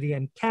complexity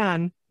and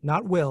can,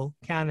 not will,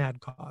 can add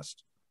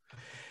cost.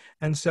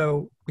 And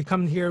so we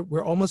come here,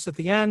 we're almost at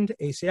the end,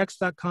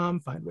 acx.com,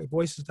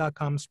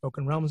 findwayvoices.com,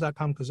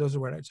 spokenrealms.com, because those are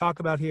what I talk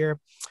about here.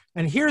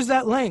 And here's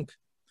that link.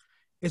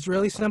 It's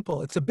really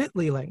simple. It's a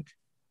bit.ly link,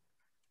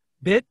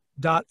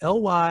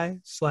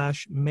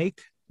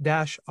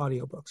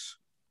 bit.ly/make-audiobooks.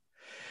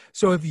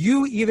 So if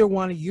you either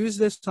want to use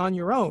this on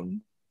your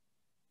own,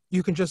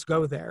 you can just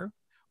go there,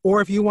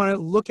 or if you want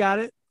to look at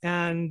it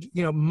and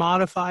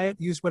modify it,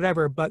 use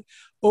whatever. But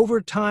over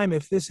time,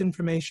 if this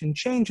information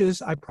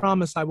changes, I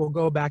promise I will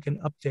go back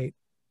and update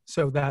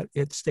so that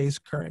it stays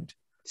current.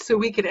 So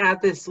we could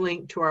add this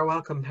link to our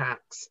welcome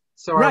packs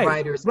so our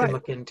writers can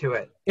look into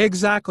it.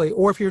 Exactly.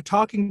 Or if you're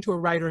talking to a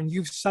writer and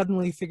you've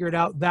suddenly figured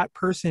out that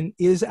person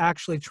is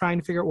actually trying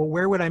to figure out, well,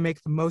 where would I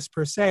make the most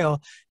per sale?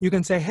 You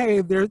can say,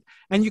 hey,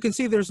 and you can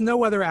see there's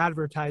no other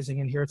advertising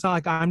in here. It's not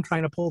like I'm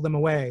trying to pull them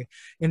away.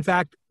 In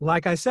fact,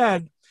 like I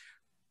said,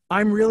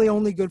 I'm really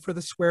only good for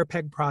the square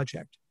peg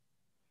project.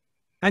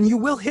 And you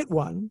will hit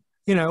one.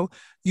 You know,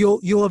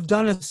 you'll have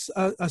done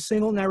a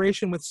single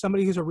narration with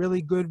somebody who's a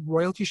really good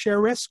royalty share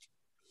risk,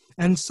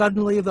 and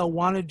suddenly they'll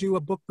want to do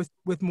a book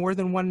with more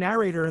than one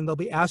narrator, and they'll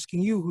be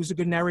asking you who's a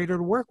good narrator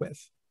to work with,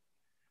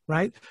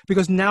 right?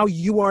 Because now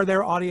you are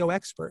their audio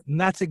expert, and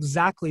that's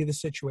exactly the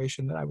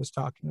situation that I was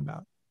talking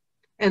about.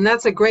 And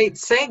that's a great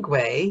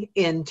segue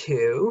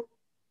into,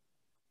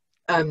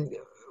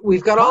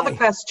 we've got all the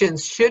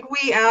questions. Should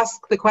we ask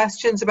the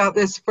questions about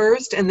this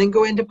first and then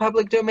go into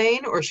public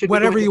domain, or should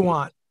whatever we you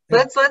want?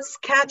 Let's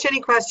catch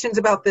any questions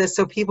about this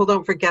so people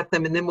don't forget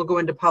them, and then we'll go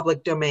into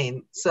public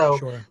domain. So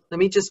Sure. Let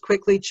me just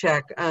quickly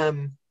check.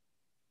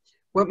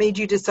 What made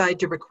you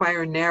decide to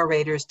require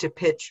narrators to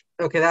pitch?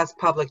 Okay, that's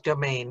public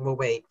domain. We'll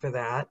wait for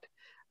that.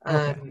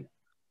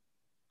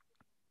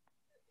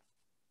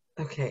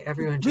 Okay,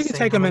 everyone just we can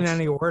take them in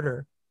any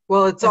order.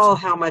 Well, it's all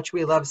how much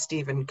we love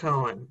Stephen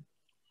Cohen.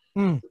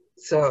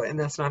 So, and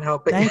that's not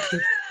helping. Thank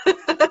you.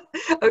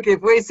 Okay,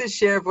 voices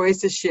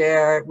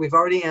share. We've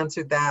already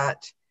answered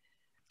that.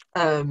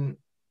 And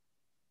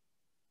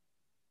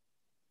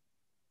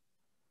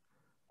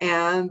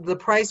the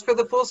price for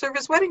the full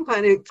service wedding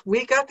planner.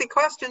 We got the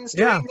questions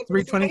during the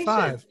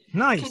 $325.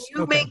 Nice. Can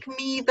you make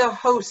me the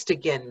host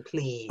again,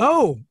 please?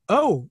 Oh,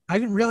 I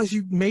didn't realize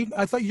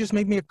I thought you just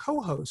made me a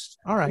co-host.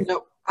 All right.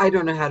 No, I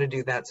don't know how to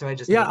do that, so I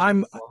just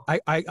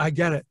I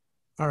get it.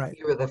 All right.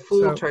 You were the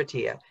fool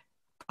tortilla.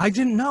 I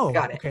didn't know.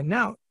 Got it. Okay,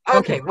 now.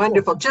 Okay,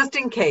 wonderful. Cool. Just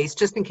in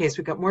case,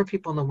 we've got more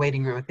people in the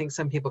waiting room. I think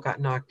some people got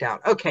knocked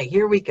out. Okay,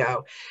 here we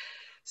go.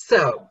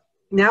 So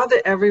now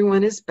that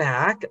everyone is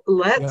back,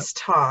 let's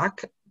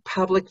talk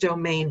public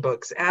domain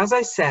books. As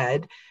I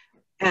said,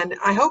 and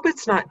I hope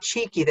it's not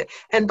cheeky.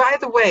 And by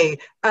the way,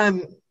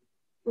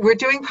 we're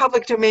doing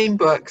public domain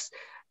books.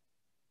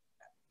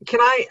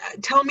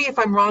 Tell me if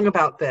I'm wrong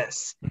about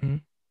this. Mm-hmm.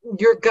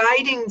 Your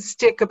guiding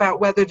stick about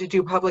whether to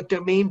do public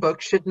domain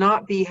books should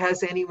not be,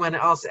 has anyone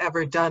else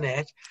ever done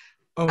it?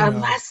 Oh,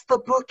 unless the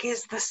book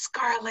is the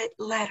Scarlet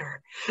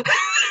Letter.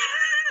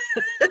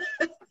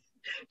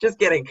 Just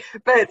kidding.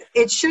 But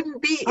it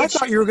shouldn't be. I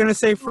thought you were going to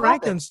say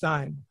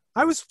Frankenstein.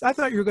 I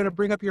thought you were going to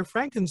bring up your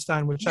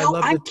Frankenstein, which I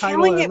love the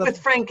title. I'm killing it with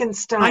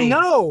Frankenstein. I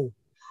know.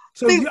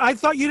 So I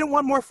thought you didn't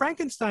want more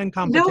Frankenstein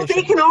competition. No,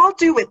 they can all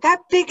do it. That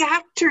big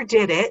actor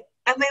did it,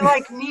 and they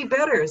like me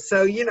better.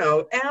 So,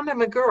 and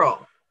I'm a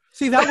girl.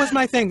 See, that was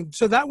my thing.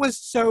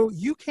 So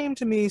you came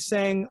to me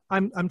saying,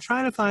 I'm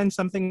trying to find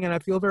something and I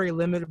feel very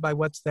limited by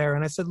what's there.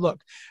 And I said,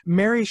 look,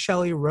 Mary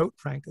Shelley wrote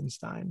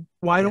Frankenstein.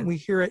 Why don't we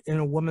hear it in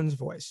a woman's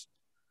voice?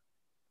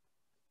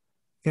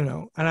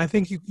 And I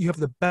think you have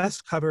the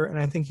best cover, and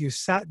I think you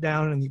sat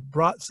down and you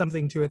brought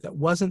something to it that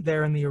wasn't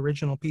there in the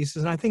original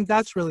pieces. And I think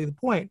that's really the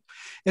point.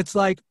 It's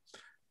like,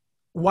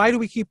 why do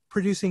we keep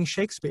producing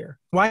Shakespeare?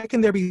 Why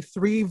can there be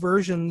 3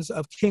 versions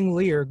of King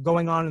Lear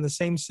going on in the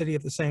same city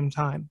at the same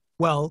time?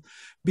 Well,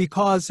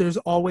 because there's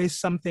always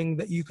something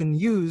that you can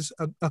use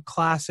a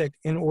classic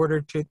in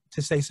order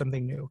to say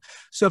something new.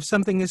 So if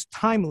something is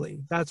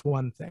timely, that's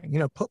one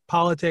thing.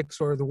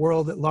 Politics or the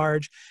world at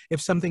large,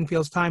 if something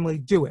feels timely,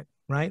 do it.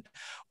 Right?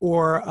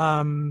 Or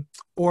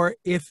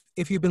if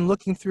you've been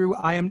looking through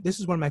this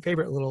is one of my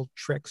favorite little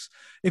tricks.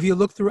 If you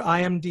look through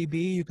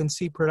IMDb, you can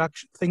see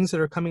production things that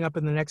are coming up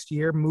in the next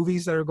year,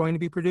 movies that are going to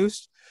be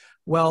produced.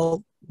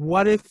 Well,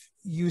 what if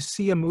you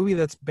see a movie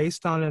that's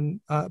based on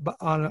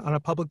a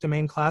public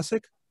domain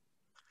classic,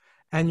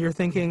 and you're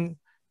thinking,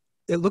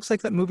 it looks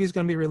like that movie is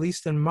going to be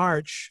released in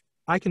March.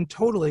 I can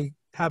totally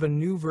have a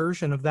new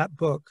version of that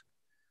book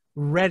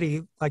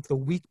ready like the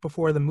week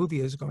before the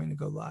movie is going to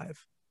go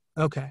live.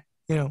 Okay.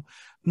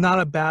 Not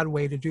a bad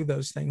way to do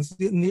those things.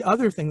 And the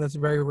other thing that's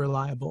very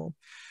reliable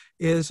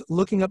is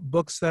looking up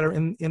books that are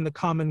in the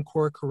Common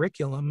Core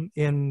curriculum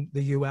in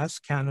the US,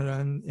 Canada,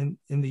 and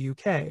in the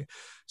UK.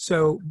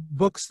 So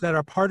books that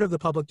are part of the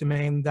public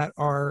domain that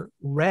are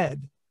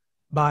read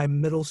by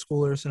middle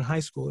schoolers and high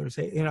schoolers.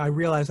 I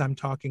realize I'm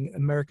talking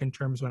American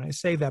terms when I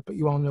say that, but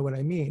you all know what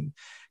I mean.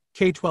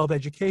 K-12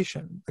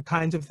 education, the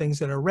kinds of things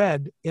that are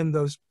read in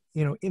those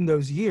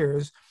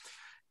years.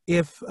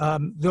 If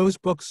those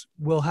books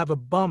will have a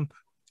bump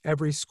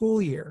every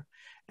school year,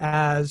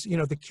 as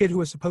the kid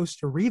who is supposed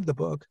to read the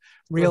book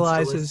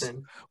realizes,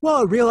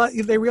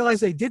 they realize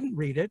they didn't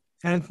read it,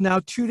 and it's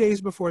now 2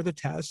 days before the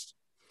test,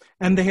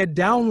 and they had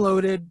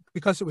downloaded,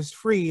 because it was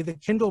free, the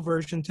Kindle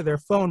version to their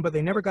phone, but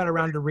they never got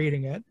around to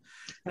reading it.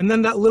 And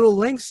then that little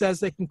link says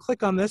they can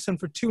click on this, and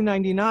for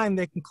 $2.99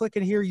 they can click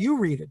and hear you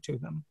read it to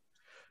them.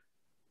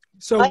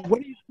 So what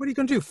are you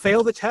going to do?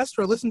 Fail the test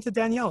or listen to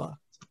Daniela?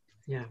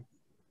 Yeah.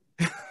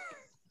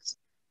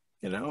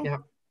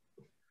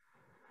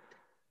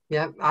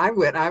 Yeah, I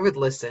would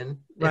listen.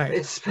 Right.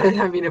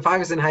 If I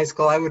was in high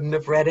school, I wouldn't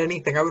have read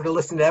anything. I would have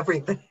listened to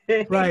everything.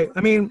 Right.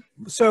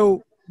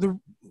 So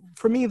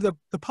for me, the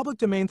public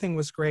domain thing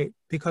was great,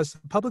 because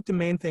the public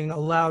domain thing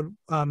allowed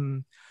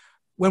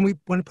when we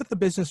put the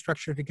business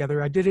structure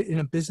together, I did it in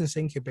a business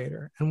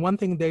incubator. And one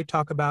thing they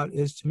talk about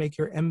is to make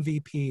your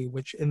MVP,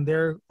 which in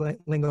their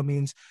lingo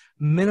means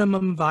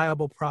minimum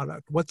viable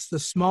product. What's the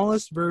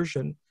smallest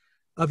version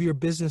of your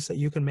business that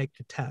you can make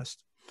to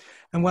test?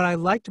 And what I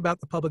liked about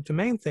the public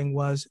domain thing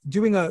was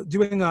doing a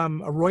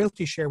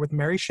royalty share with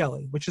Mary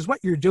Shelley, which is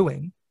what you're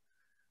doing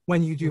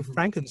when you do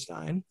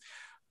Frankenstein.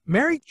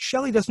 Mary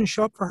Shelley doesn't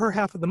show up for her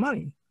half of the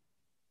money.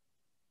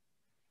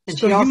 And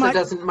so she also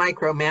doesn't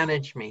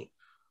micromanage me.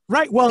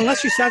 Right. Well,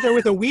 unless you sat there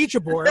with a Ouija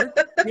board,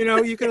 you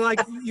know, you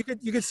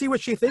could see what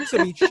she thinks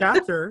of each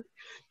chapter,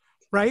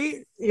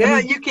 right? Yeah,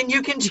 I mean,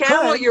 you can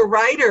channel your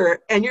writer,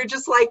 and you're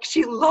just like,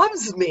 she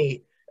loves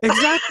me.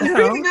 Exactly.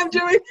 Everything I'm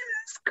doing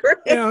is great.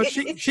 You know,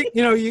 she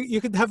you know,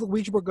 you could have the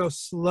Ouija board go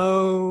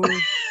slow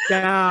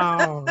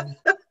down.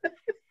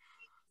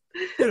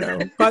 You know,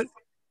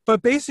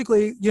 but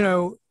basically, you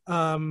know,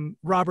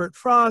 Robert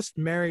Frost,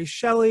 Mary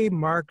Shelley,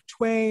 Mark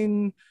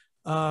Twain,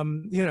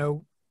 you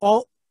know,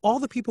 all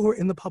the people who are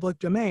in the public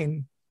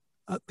domain,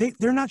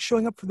 they're not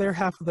showing up for their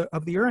half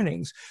of the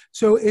earnings.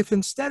 So if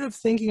instead of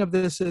thinking of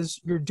this as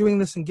you're doing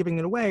this and giving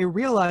it away,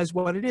 realize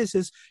what it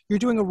is you're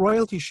doing a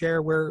royalty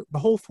share where the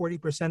whole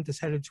 40% is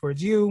headed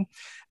towards you.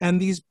 And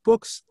these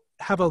books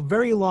have a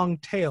very long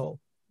tail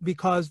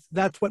because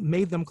that's what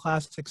made them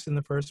classics in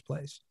the first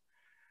place.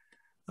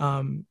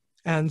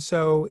 And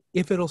so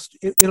if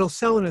it'll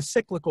sell in a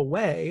cyclical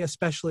way,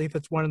 especially if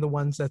it's one of the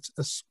ones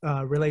that's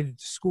related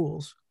to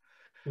schools.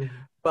 Mm-hmm.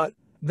 But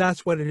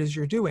that's what it is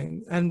you're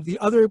doing. And the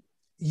other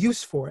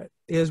use for it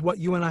is what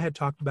you and I had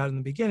talked about in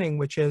the beginning,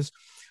 which is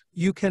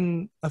you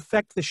can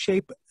affect the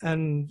shape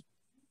and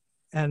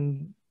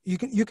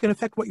you can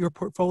affect what your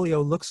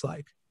portfolio looks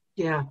like.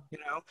 Yeah. You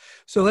know,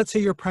 so let's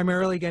say you're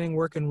primarily getting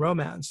work in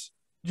romance.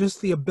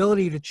 Just the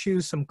ability to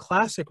choose some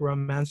classic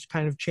romance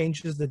kind of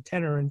changes the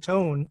tenor and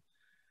tone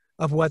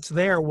of what's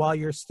there while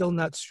you're still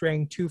not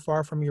straying too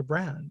far from your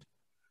brand,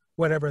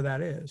 whatever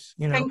that is,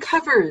 you know. And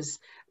covers.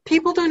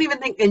 People don't even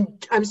think,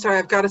 and I'm sorry,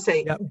 I've got to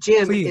say, yep,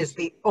 Jim please. Is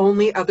the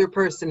only other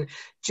person.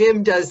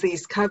 Jim does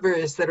these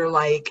covers that are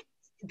like,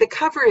 the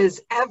cover is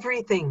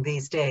everything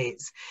these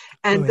days.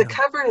 And the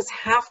cover is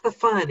half the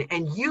fun,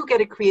 and you get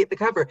to create the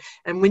cover.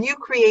 And when you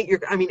create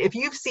your, I mean, if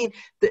you've seen,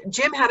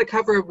 Jim had a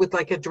cover with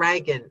like a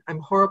dragon.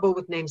 I'm horrible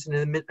with names,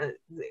 and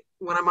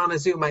when I'm on a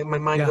Zoom, my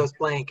mind goes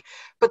blank.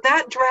 But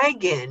that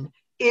dragon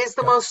is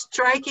the most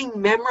striking,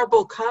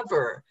 memorable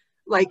cover.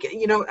 Like,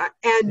 you know,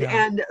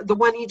 and the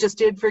one he just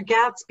did for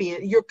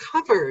Gatsby, your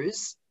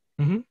covers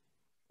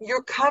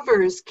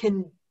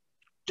can,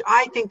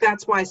 I think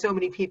that's why so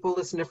many people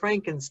listen to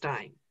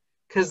Frankenstein,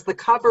 because the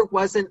cover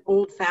wasn't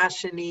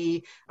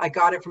old-fashioned-y, I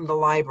got it from the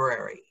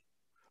library.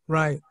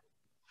 Right.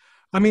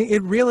 I mean,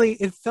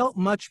 it felt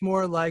much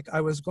more like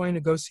I was going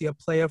to go see a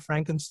play of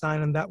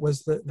Frankenstein, and that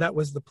was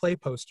the play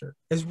poster,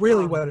 is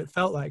really what it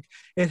felt like.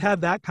 It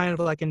had that kind of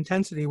like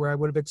intensity where I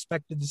would have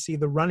expected to see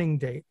the running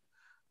date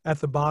at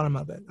the bottom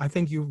of it. I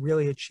think you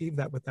really achieved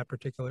that with that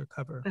particular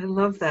cover. I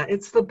love that.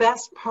 It's the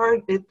best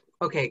part.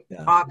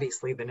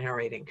 Obviously the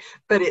narrating,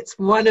 but it's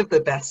one of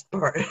the best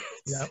parts.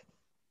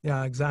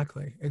 Yeah,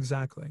 exactly.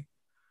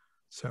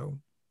 So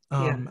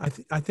I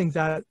think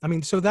that, I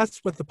mean, so that's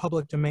what the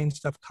public domain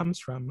stuff comes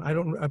from.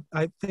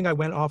 I think I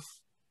went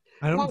off.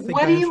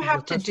 What do you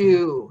have to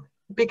do?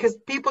 Because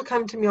people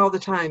come to me all the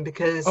time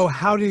because... Oh,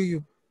 how do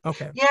you...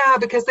 Okay. Yeah,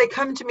 because they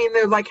come to me and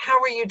they're like, how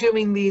are you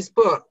doing these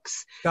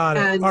books? Got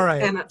it. All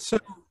right. So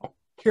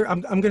here,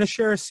 I'm going to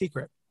share a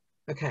secret.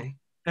 Okay.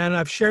 And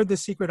I've shared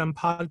this secret on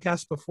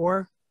podcasts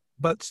before,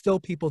 but still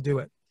people do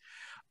it.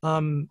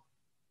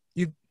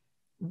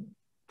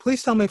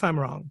 Please tell me if I'm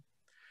wrong.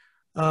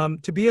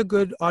 To be a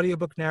good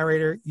audiobook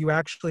narrator, you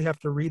actually have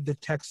to read the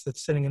text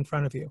that's sitting in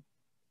front of you.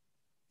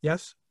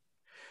 Yes?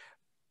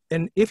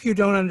 And if you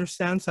don't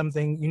understand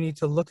something, you need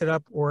to look it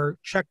up or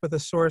check with a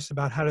source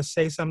about how to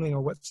say something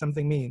or what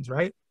something means,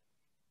 right?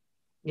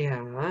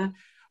 Yeah.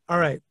 All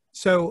right.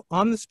 So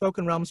on the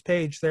Spoken Realms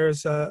page,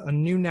 there's a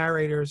new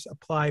narrators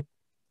apply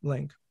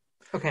link.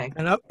 Okay.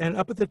 And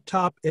up at the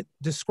top, it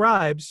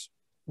describes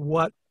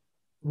what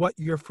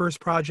your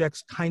first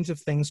project's kinds of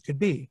things could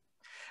be.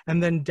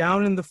 And then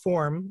down in the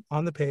form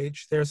on the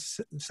page,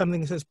 there's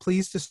something that says,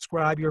 please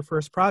describe your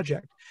first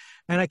project.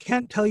 And I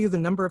can't tell you the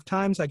number of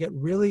times I get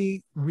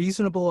really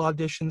reasonable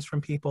auditions from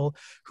people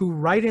who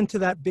write into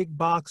that big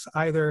box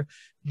either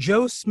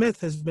Joe Smith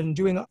has been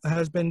doing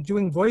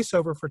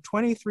voiceover for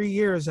 23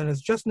 years and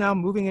is just now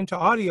moving into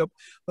audio,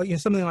 but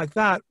something like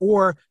that.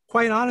 Or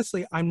quite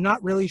honestly, I'm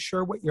not really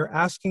sure what you're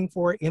asking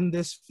for in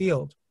this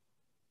field,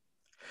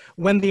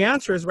 when the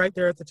answer is right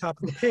there at the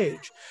top of the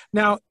page.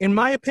 Now, in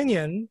my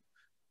opinion,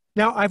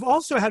 I've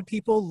also had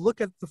people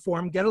look at the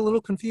form, get a little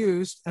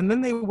confused, and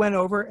then they went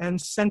over and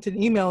sent an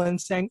email in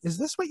saying, is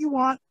this what you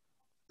want?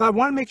 But I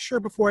want to make sure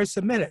before I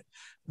submit it.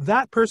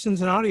 That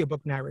person's an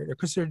audiobook narrator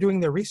because they're doing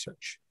their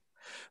research.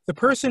 The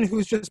person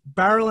who's just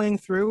barreling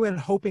through and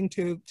hoping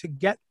to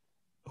get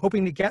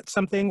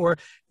something, or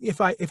if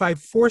I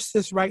force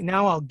this right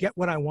now, I'll get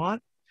what I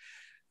want.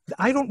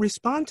 I don't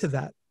respond to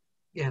that.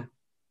 Yeah.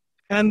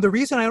 And the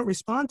reason I don't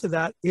respond to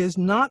that is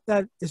not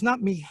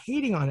me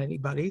hating on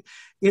anybody.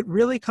 It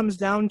really comes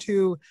down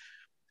to,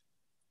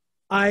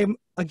 I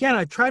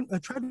tried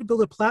to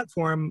build a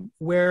platform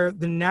where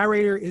the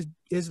narrator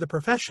is the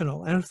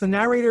professional. And if the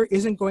narrator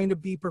isn't going to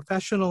be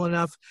professional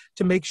enough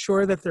to make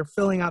sure that they're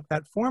filling out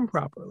that form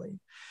properly,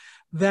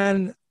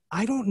 then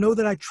I don't know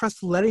that I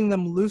trust letting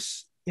them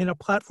loose in a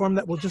platform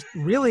that will just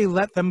really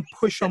let them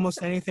push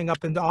almost anything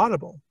up into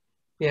Audible.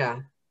 Yeah.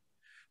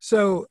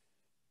 So,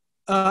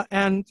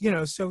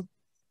 so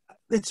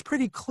it's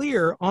pretty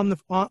clear on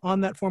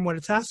that form what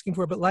it's asking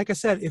for. But like I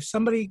said, if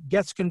somebody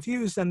gets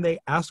confused and they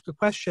ask a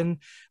question,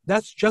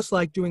 that's just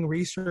like doing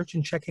research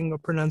and checking a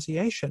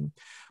pronunciation.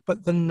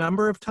 But the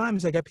number of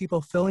times I get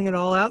people filling it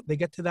all out, they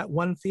get to that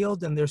one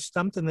field and they're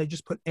stumped and they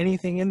just put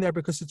anything in there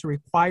because it's a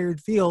required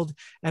field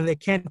and they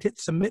can't hit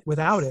submit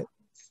without it.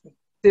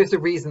 There's a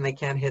reason they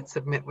can't hit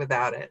submit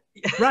without it.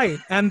 Right.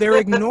 And they're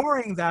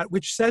ignoring that,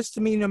 which says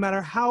to me, no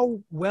matter how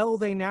well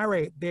they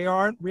narrate, they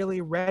aren't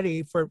really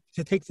ready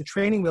to take the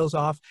training wheels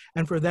off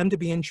and for them to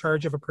be in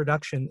charge of a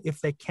production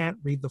if they can't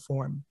read the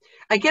form.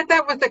 I get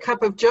that with a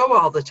cup of Joe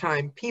all the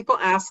time. People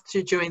ask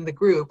to join the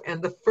group, and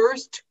the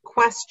first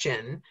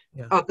question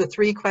of the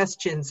 3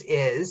 questions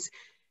is,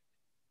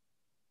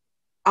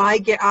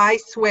 I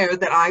swear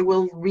that I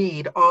will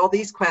read all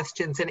these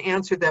questions and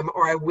answer them,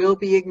 or I will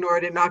be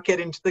ignored and not get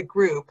into the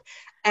group.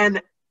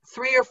 And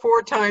 3 or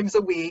 4 times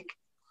a week,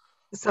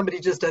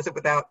 somebody just does it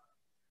without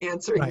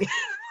answering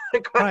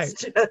the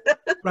question.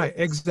 Right.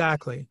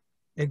 Exactly.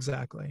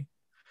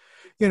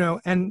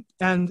 And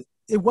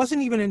it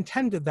wasn't even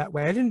intended that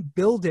way. I didn't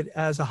build it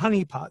as a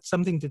honeypot,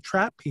 something to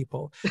trap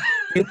people.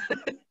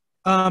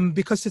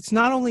 Because it's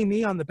not only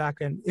me on the back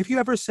end. If you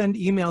ever send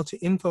email to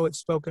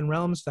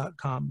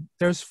info@spokenrealms.com,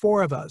 there's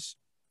 4 of us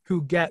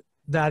who get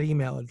that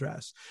email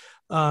address.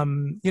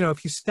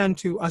 If you send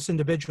to us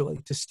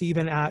individually, to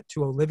Stephen @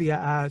 to Olivia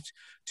 @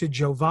 to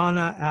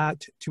Giovanna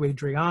 @ to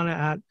Adriana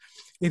 @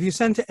 if you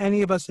send to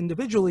any of us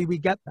individually, we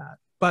get that.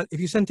 But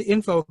if you send to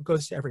info, it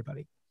goes to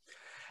everybody.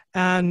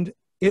 And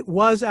it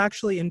was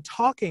actually in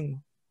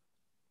talking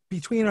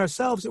between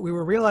ourselves that we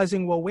were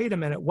realizing, well, wait a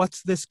minute,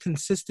 what's this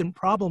consistent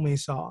problem we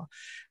saw?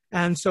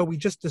 And so we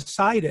just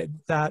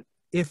decided that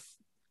if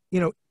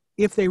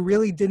they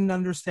really didn't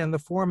understand the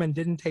form and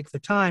didn't take the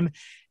time,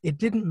 it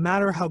didn't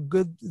matter how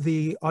good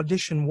the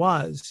audition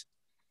was,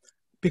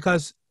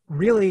 because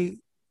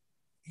really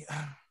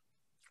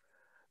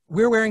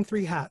we're wearing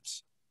 3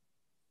 hats.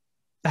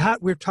 The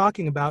hat we're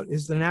talking about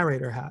is the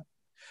narrator hat.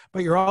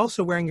 But you're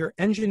also wearing your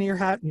engineer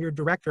hat and your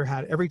director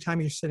hat every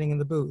time you're sitting in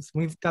the booth.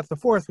 We've got the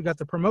 4th, we've got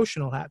the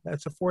promotional hat.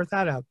 That's a 4th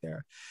hat out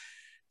there.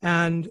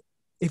 And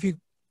if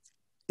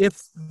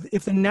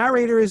the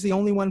narrator is the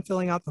only one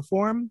filling out the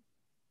form,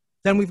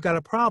 then we've got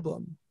a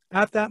problem.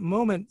 At that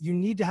moment, you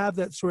need to have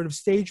that sort of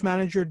stage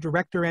manager,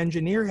 director,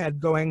 engineer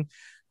head going,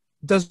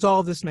 does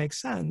all this make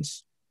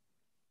sense?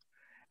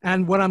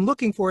 And what I'm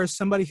looking for is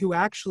somebody who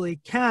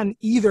actually can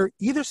either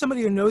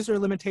somebody who knows their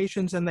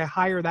limitations and they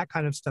hire that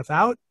kind of stuff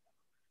out,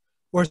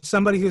 or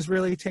somebody who's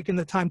really taken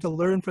the time to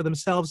learn for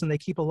themselves and they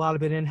keep a lot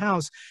of it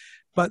in-house.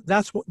 But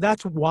that's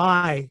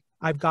why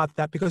I've got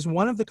that, because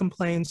one of the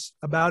complaints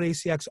about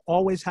ACX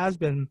always has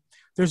been,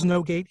 there's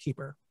no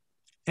gatekeeper.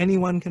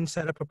 Anyone can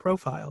set up a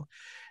profile.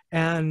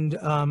 And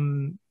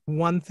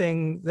one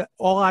thing that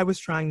all I was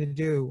trying to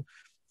do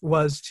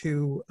was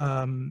to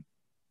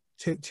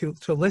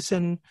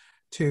listen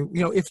to,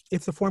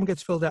 if the form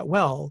gets filled out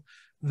well,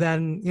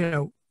 then,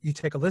 you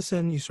take a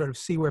listen, you sort of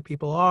see where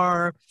people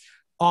are.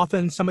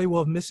 Often somebody will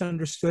have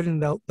misunderstood and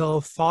they'll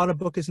have thought a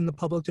book is in the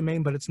public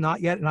domain, but it's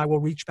not yet. And I will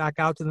reach back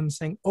out to them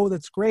saying, oh,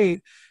 that's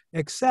great,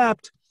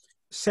 except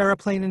Sarah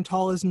Plain and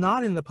Tall is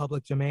not in the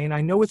public domain.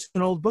 I know it's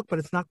an old book, but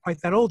it's not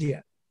quite that old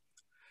yet.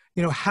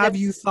 Have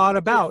you thought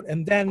about?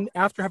 And then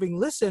after having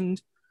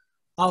listened,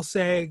 I'll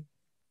say,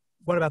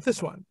 what about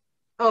this one?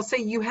 I'll say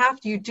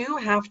you do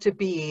have to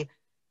be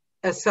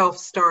a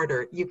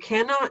self-starter. You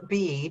cannot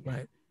be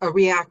a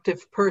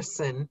reactive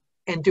person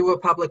and do a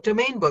public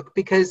domain book,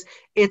 because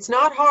it's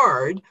not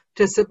hard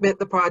to submit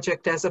the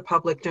project as a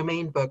public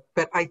domain book.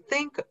 But I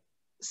think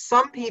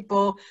some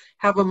people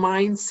have a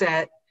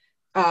mindset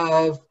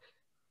of,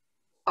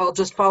 I'll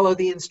just follow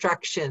the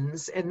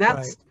instructions, and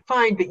that's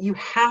fine, but you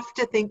have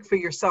to think for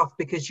yourself,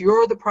 because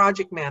you're the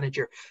project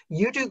manager.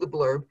 You do the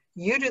blurb,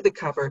 you do the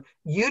cover,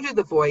 you do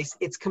the voice.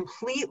 It's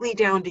completely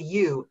down to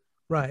you.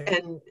 Right.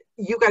 And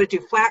you got to do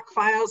FLAC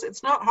files.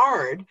 It's not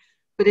hard,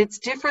 but it's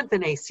different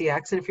than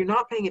ACX. And if you're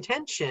not paying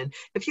attention,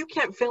 if you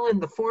can't fill in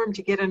the form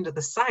to get into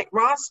the site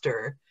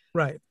roster,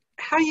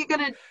 how are you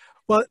going to?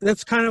 Well,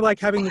 that's kind of like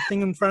having the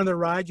thing in front of the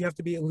ride. You have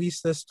to be at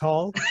least this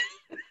tall.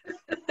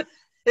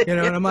 And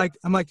I'm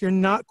like, you're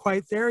not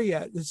quite there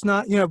yet. It's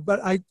not,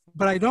 but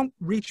I don't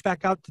reach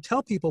back out to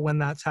tell people when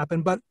that's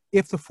happened. But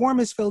if the form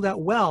is filled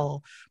out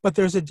well, but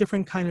there's a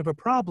different kind of a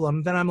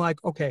problem, then I'm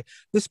like, okay,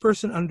 this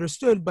person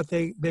understood, but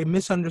they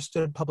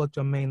misunderstood public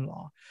domain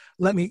law.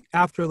 Let me,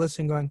 after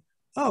listening, going,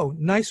 oh,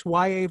 nice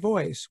YA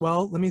voice.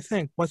 Well, let me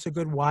think. What's a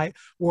good Y?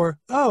 Or,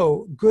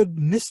 oh, good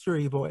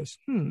mystery voice.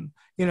 And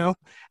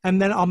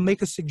then I'll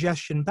make a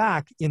suggestion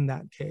back in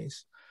that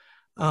case.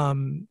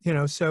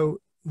 So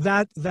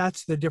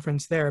that's the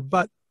difference there.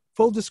 But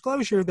full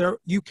disclosure,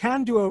 you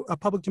can do a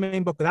public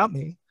domain book without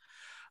me,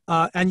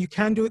 and you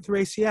can do it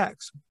through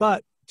ACX.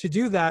 But to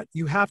do that,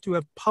 you have to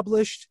have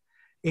published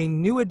a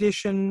new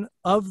edition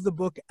of the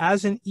book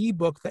as an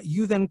ebook that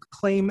you then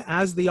claim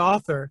as the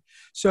author.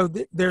 So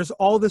there's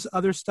all this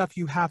other stuff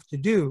you have to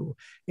do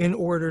in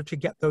order to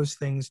get those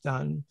things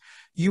done.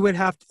 You would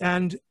have to,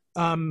 and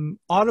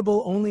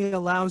Audible only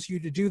allows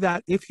you to do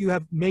that if you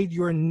have made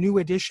your new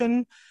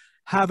edition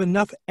have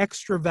enough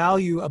extra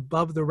value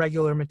above the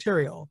regular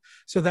material.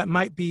 So that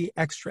might be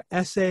extra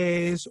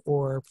essays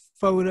or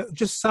photo,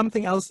 just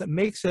something else that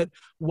makes it,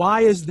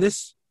 why is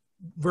this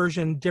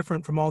version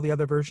different from all the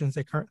other versions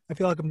I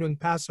feel like I'm doing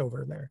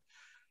Passover there.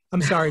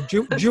 I'm sorry,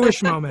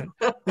 Jewish moment.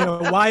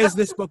 Why is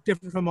this book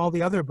different from all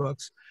the other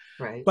books?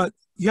 Right. But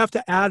you have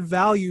to add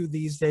value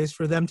these days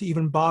for them to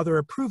even bother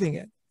approving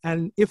it.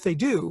 And if they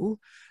do,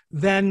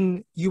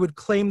 then you would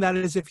claim that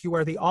as if you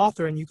are the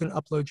author and you can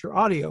upload your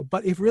audio.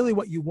 But if really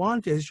what you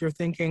want is, you're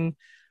thinking,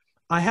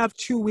 I have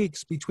 2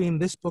 weeks between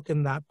this book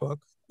and that book,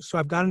 so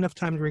I've got enough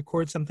time to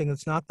record something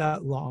that's not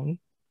that long.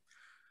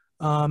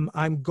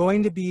 I'm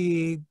going to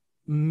be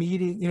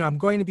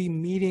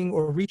meeting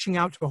or reaching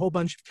out to a whole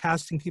bunch of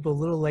casting people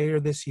a little later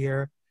this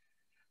year.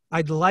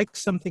 I'd like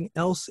something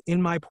else in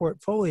my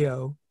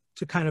portfolio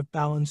to kind of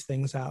balance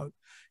things out.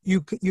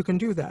 You can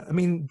do that. I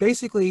mean,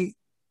 basically,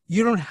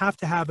 you don't have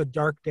to have a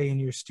dark day in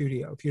your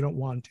studio if you don't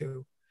want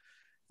to,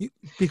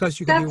 because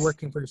you can be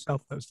working for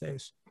yourself those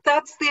days.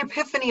 That's the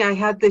epiphany I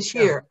had this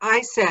year.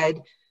 I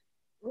said,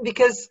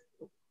 because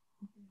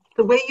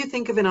the way you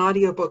think of an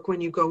audiobook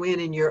when you go in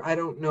and I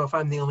don't know if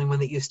I'm the only one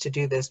that used to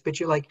do this, but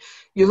you're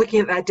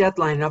looking at that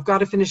deadline and I've got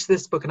to finish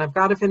this book and I've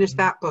got to finish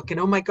that book and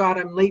oh my God,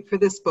 I'm late for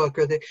this book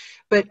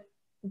but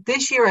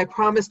this year I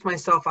promised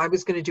myself I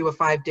was going to do a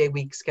 5-day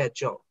week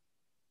schedule.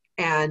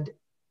 And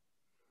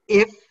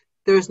if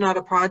there's not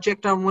a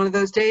project on one of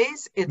those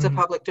days, it's a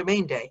public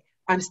domain day.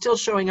 I'm still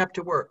showing up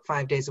to work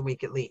 5 days a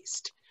week at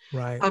least.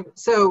 Right.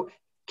 So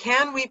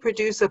can we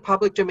produce a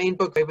public domain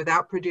book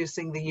without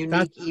producing the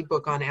unique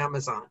ebook on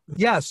Amazon?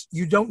 Yes,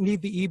 you don't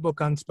need the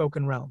ebook on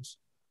Spoken Realms.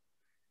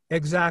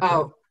 Exactly.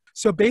 Oh.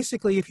 So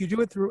basically, if you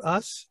do it through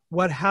us,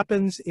 what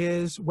happens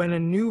is when a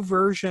new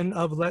version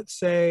of, let's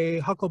say,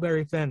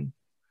 Huckleberry Finn,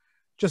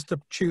 just to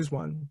choose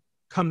one,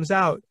 comes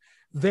out,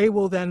 they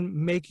will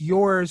then make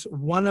yours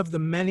one of the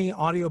many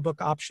audiobook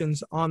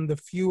options on the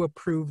few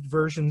approved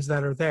versions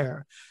that are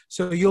there.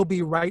 So you'll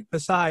be right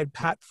beside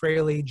Pat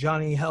Fraley,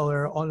 Johnny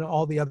Heller, on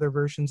all the other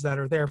versions that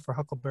are there for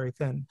Huckleberry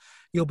Finn.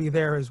 You'll be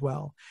there as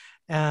well.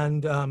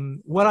 And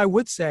what I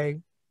would say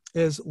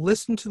is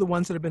listen to the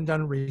ones that have been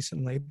done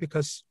recently,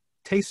 because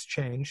tastes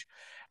change,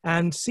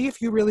 and see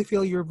if you really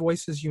feel your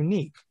voice is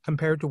unique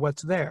compared to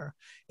what's there.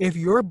 If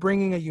you're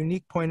bringing a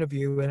unique point of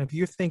view, and if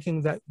you're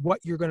thinking that what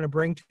you're going to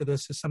bring to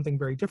this is something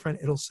very different,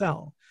 it'll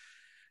sell.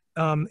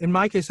 In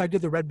my case, I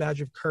did the Red Badge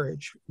of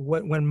Courage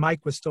when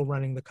Mike was still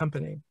running the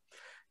company.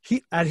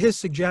 At his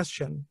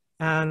suggestion,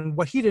 and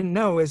what he didn't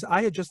know is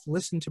I had just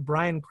listened to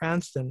Bryan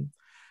Cranston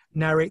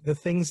narrate The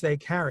Things They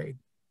Carried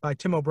by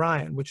Tim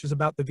O'Brien, which is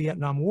about the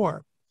Vietnam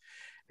War.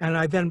 And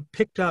I then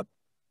picked up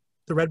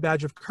the Red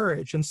Badge of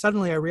Courage, and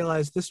suddenly I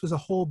realized this was a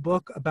whole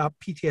book about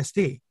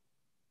PTSD.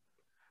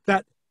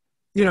 That,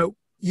 you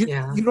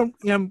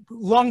don't,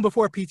 long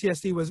before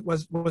PTSD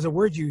was a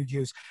word you'd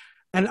use.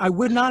 And I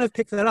would not have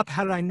picked that up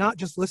had I not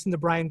just listened to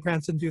Bryan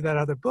Cranston do that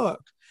other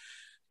book.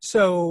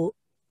 So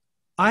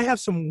I have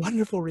some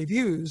wonderful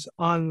reviews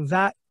on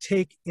that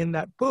take in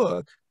that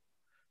book,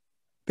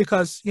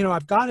 because,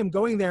 I've got him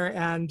going there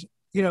and,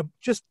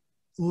 just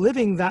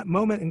living that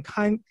moment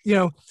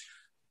and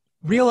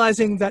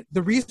realizing that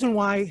the reason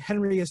why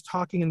Henry is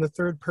talking in the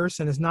third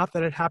person is not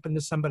that it happened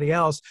to somebody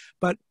else,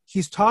 but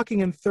he's talking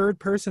in third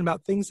person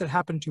about things that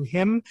happened to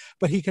him,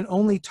 but he can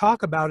only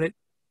talk about it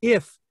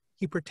if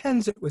he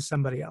pretends it was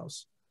somebody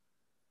else.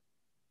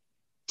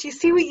 Do you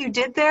see what you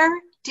did there?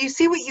 Do you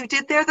see what you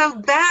did there,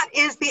 though? That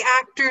is the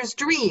actor's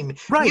dream.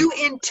 Right. You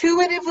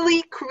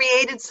intuitively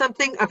created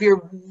something of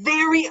your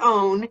very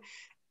own,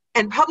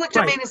 and public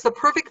domain is the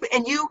perfect,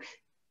 and you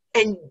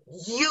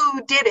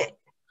did it.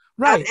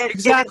 Right,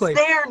 exactly. And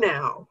it's there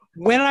now.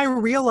 When I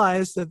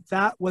realized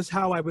that was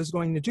how I was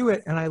going to do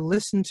it, and I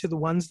listened to the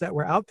ones that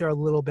were out there a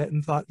little bit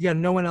and thought, yeah,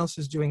 no one else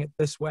is doing it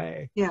this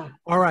way. Yeah.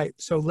 All right,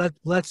 so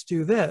let's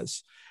do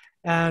this.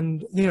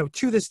 And,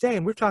 to this day,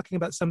 and we're talking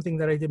about something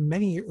that I did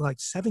many years, like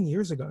 7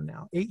 years ago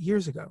now, 8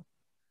 years ago.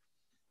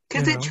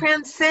 Because it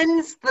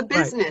transcends the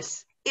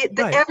business.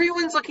 Right.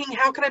 Everyone's looking,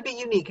 how can I be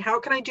unique?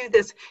 How can I do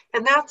this?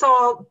 And that's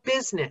all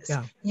business.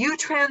 Yeah. You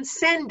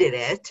transcended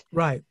it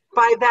Right.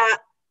 by that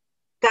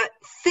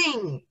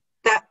thing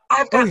that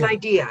I've got an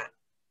idea.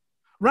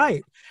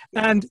 Right.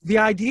 And the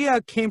idea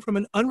came from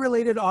an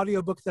unrelated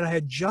audiobook that I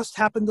had just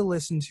happened to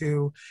listen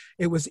to.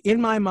 It was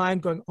in my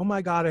mind going, oh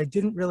my God, I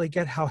didn't really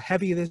get how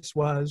heavy this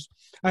was.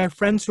 I have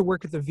friends who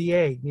work at the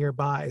VA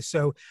nearby.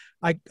 So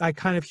I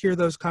kind of hear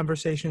those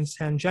conversations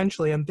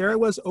tangentially. And there I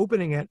was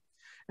opening it.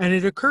 And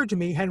it occurred to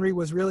me, Henry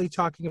was really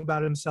talking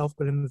about himself,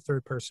 but in the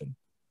third person,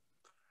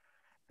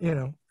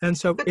 and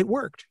so it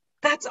worked.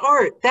 That's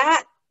art.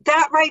 That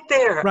right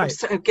there. Right.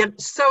 I'm getting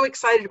so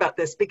excited about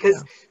this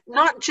because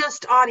not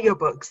just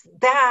audiobooks,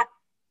 that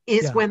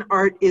is when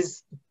art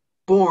is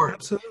born.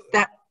 Absolutely.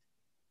 That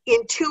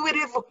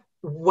intuitive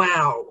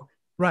wow.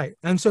 Right.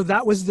 And so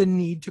that was the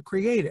need to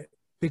create it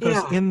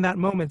because in that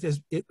moment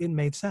it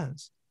made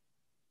sense.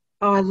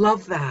 Oh, I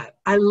love that.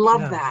 I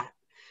love that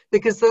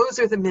because those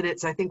are the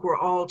minutes I think we're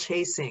all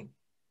chasing.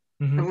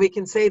 Mm-hmm. And we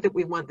can say that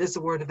we want this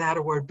award or that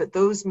award, but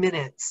those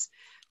minutes.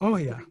 Oh,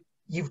 yeah.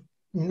 You've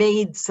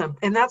made some,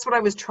 and that's what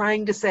I was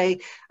trying to say.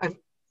 I've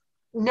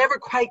never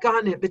quite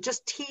gotten it, but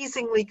just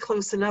teasingly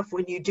close enough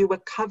when you do a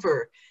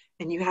cover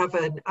and you have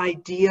an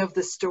idea of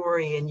the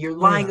story and you're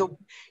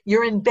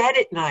you're in bed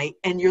at night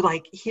and you're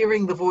like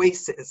hearing the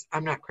voices.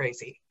 I'm not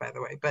crazy, by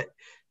the way, but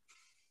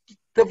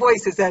the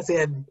voices as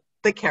in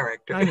the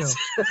characters.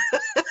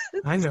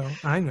 I know.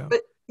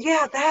 But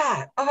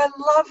I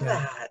love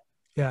that.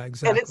 Yeah,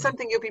 exactly. And it's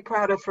something you'll be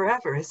proud of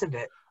forever, isn't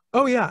it?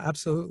 Oh, yeah,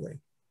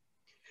 absolutely.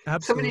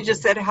 Somebody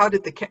just said, how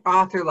did the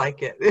author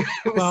like it?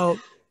 Well,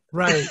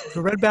 right.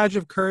 The Red Badge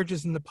of Courage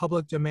is in the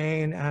public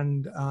domain,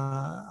 and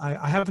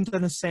I haven't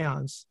done a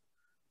seance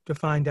to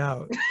find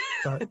out.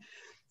 But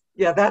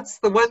yeah, that's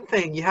the one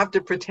thing. You have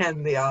to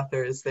pretend the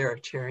author is there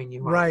cheering you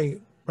on.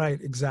 Right.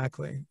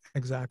 Exactly.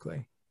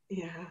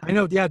 Yeah. I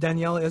know,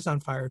 Daniela is on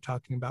fire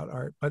talking about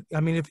art. But, I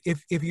mean,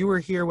 if you were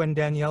here when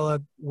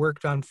Daniela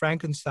worked on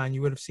Frankenstein,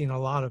 you would have seen a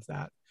lot of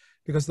that.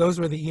 Because those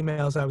were the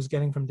emails I was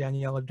getting from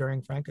Daniela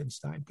during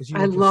Frankenstein. Because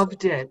I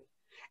loved it,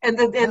 and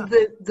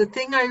the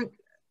thing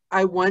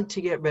I want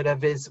to get rid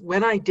of is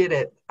when I did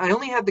it, I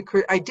only had the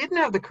courage. I didn't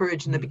have the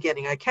courage in the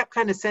beginning. I kept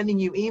kind of sending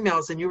you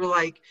emails, and you were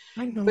like,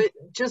 I know. "But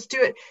just do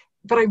it."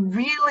 But I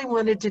really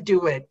wanted to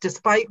do it,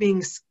 despite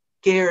being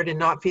scared and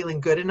not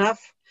feeling good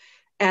enough.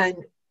 And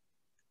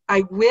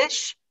I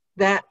wish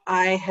that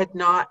I had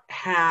not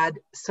had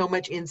so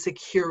much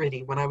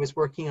insecurity when I was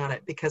working on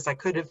it, because I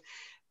could have.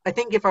 I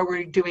think if I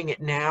were doing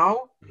it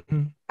now,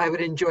 I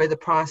would enjoy the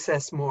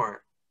process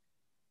more,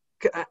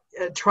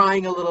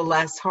 trying a little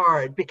less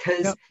hard,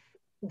 because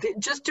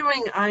just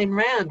doing Ayn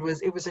Rand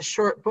was a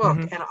short book,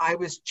 and I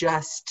was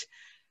just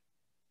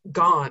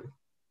gone.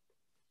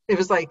 It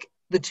was like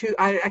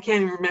I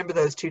can't even remember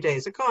those 2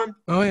 days. They're gone.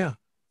 Oh, yeah.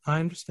 I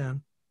understand.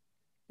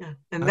 Yeah.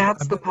 And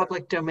that's the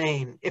public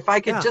domain. If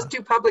I could just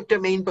do public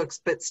domain books,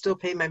 but still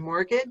pay my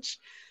mortgage.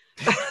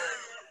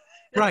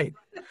 Right.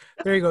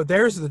 There you go.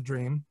 There's the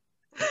dream.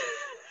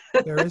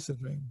 There is a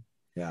dream.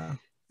 Yeah.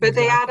 But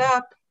exactly. They add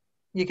up.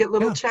 You get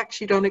little checks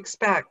you don't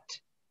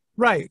expect.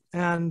 Right.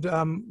 And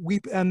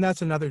and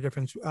that's another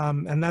difference.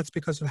 And that's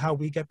because of how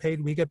we get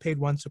paid. We get paid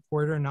once a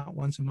quarter, not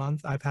once a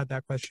month. I've had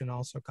that question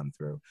also come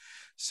through.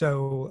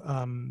 So,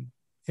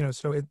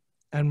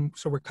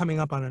 so we're coming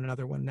up on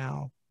another one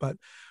now, but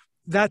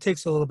that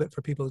takes a little bit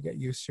for people to get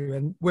used to.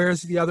 And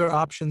whereas the other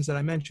options that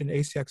I mentioned,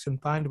 ACX and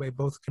Findaway,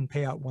 both can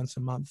pay out once a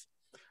month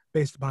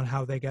based upon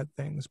how they get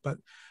things. But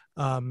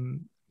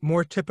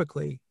more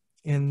typically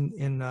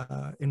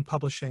in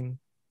publishing,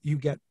 you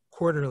get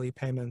quarterly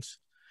payments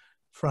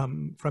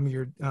from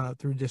your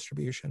through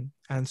distribution.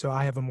 And so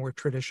I have a more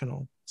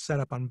traditional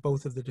setup on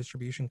both of the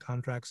distribution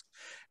contracts.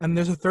 And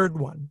there's a third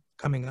one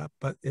coming up,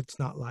 but it's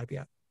not live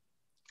yet.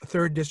 A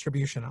third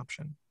distribution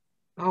option.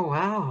 Oh,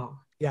 wow.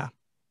 Yeah.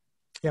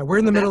 Yeah, we're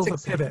in the middle of a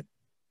pivot.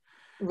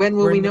 When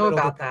will we know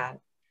about that?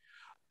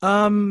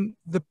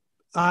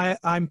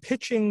 I'm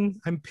pitching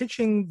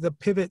the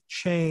pivot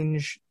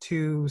change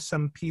to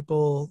some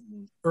people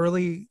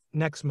early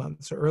next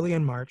month, so early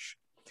in March.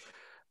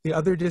 The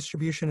other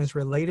distribution is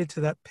related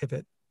to that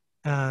pivot,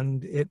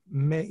 and it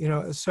may,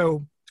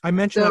 so I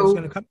mentioned I was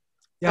going to come.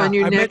 Yeah, on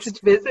your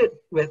next visit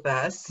with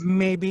us.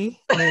 Maybe.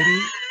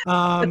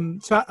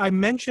 So I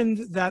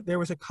mentioned that there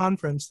was a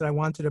conference that I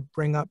wanted to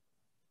bring up.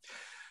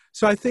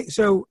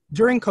 So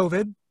during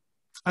COVID,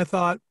 I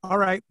thought, all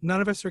right,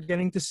 none of us are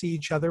getting to see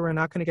each other. We're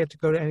not going to get to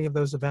go to any of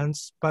those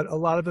events, but a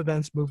lot of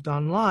events moved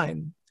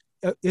online.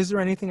 Is there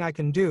anything I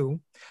can do?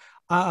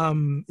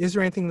 Is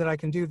there anything that I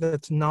can do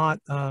that's not,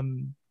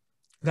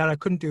 that I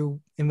couldn't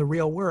do in the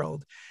real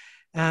world?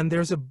 And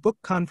there's a book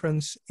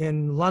conference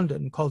in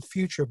London called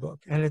Future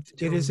Book, and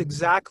it is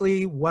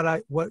exactly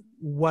what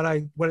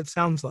it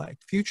sounds like.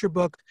 Future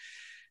Book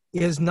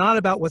is not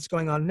about what's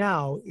going on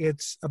now.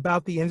 It's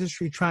about the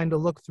industry trying to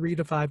look 3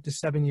 to 5 to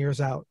 7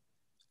 years out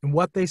and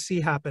what they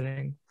see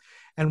happening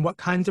and what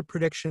kinds of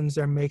predictions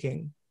they're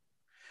making.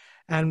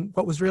 And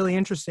what was really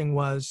interesting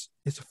was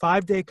it's a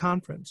 5-day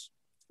conference,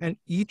 and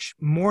each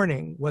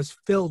morning was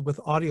filled with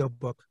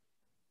audiobook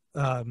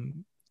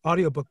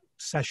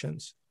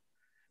sessions,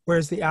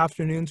 whereas the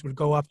afternoons would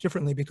go off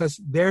differently because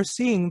they're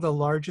seeing the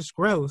largest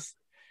growth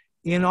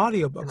in An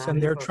audiobooks,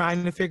 and they're audiobooks.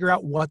 trying to figure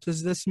out, what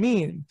does this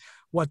mean?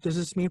 What does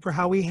this mean for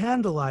how we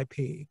handle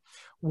IP?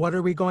 What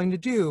are we going to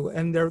do?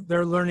 And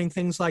they're learning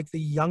things like, the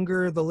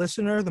younger the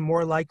listener, the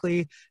more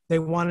likely they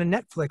want a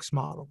Netflix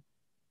model.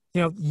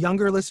 You know,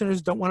 younger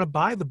listeners don't want to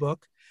buy the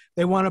book.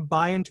 They want to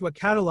buy into a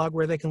catalog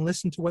where they can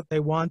listen to what they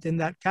want in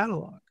that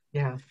catalog.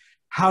 Yeah.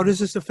 How does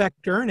this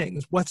affect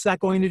earnings? What's that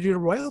going to do to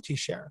royalty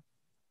share?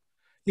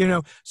 You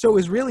know, so it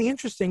was really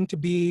interesting to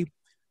be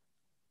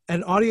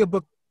an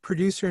audiobook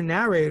producer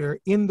narrator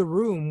in the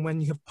room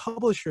when you have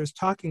publishers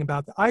talking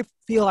about that. I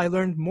feel I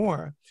learned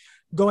more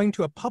going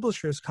to a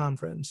publishers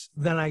conference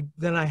than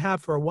I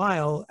have for a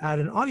while at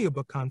an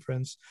audiobook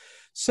conference,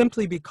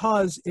 simply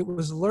because it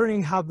was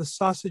learning how the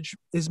sausage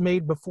is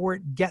made before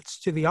it gets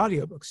to the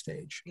audiobook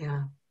stage.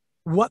 Yeah.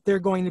 What they're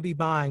going to be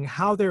buying,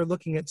 how they're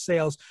looking at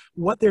sales,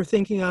 what they're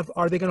thinking of,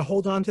 are they going to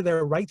hold on to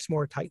their rights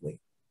more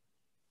tightly?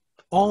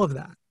 All of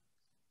that.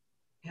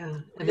 Yeah.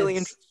 And Really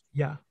it's, interesting.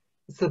 Yeah.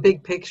 it's the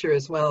big picture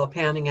as well,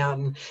 panning out.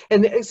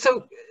 And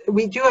so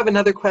we do have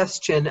another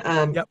question.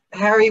 Yep.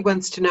 Harry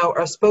wants to know,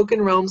 are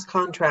Spoken Realms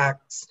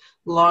contracts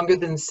longer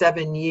than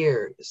 7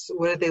 years?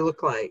 What do they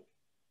look like?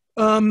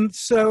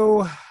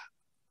 So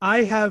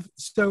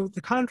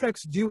the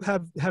contracts do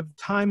have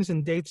times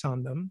and dates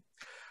on them.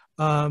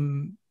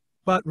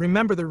 But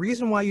remember, the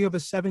reason why you have a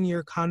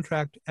 7-year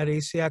contract at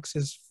ACX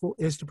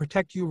is to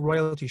protect you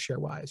royalty share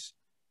wise,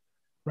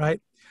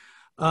 right?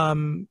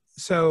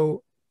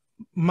 So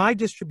my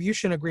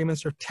distribution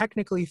agreements are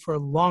technically for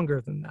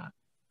longer than that.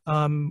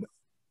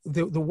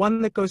 The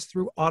one that goes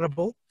through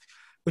Audible,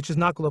 which is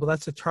not global,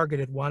 that's a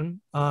targeted one,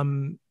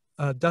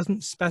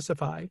 doesn't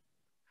specify.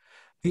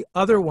 The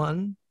other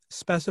one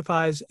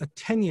specifies a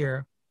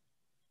 10-year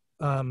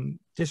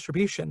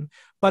distribution.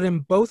 But in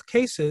both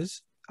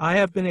cases, I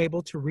have been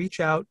able to reach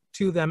out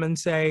to them and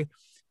say,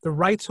 the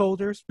rights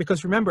holders,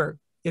 because remember,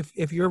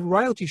 if you're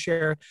royalty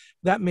share,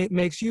 that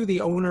makes you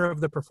the owner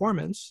of the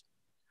performance.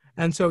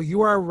 And so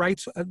you are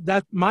rights,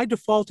 that my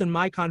default in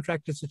my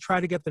contract is to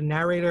try to get the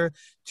narrator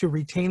to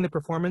retain the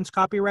performance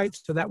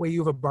copyrights, so that way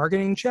you have a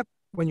bargaining chip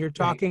when you're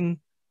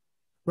talking,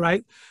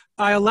 right?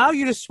 I allow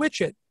you to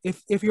switch it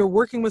if you're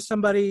working with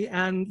somebody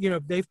and, you know,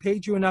 they've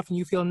paid you enough and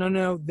you feel,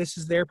 no, this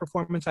is their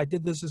performance, I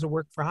did this as a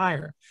work for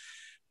hire.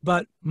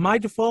 But my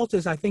default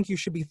is, I think you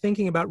should be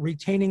thinking about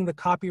retaining the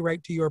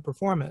copyright to your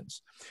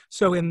performance.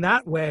 So in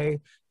that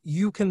way,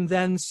 you can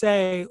then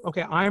say,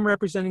 okay, I'm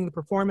representing the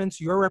performance,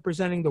 you're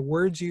representing the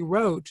words you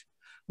wrote.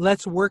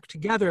 Let's work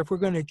together. If we're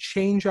going to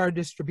change our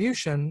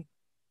distribution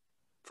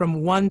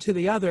from one to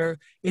the other,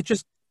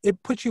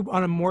 it puts you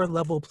on a more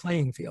level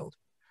playing field.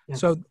 Yeah.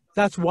 So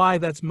that's why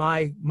that's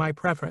my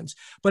preference.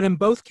 But in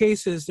both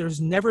cases,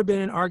 there's never been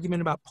an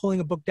argument about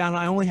pulling a book down.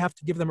 I only have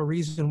to give them a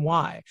reason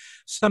why.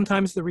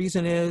 Sometimes the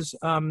reason is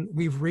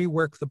we've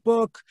reworked the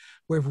book,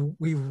 we've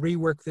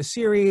reworked the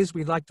series,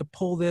 we'd like to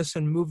pull this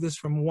and move this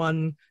from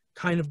one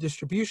kind of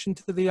distribution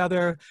to the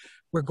other.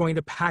 We're going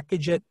to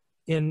package it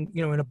in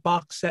a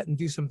box set and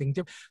do something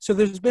different. So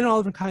there's been all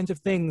different kinds of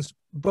things.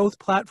 Both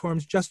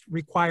platforms just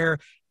require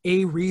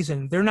a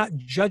reason. They're not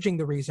judging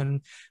the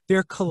reason.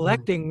 They're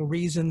collecting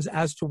reasons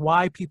as to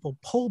why people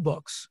pull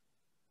books.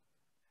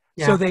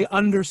 Yeah. So they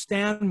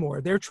understand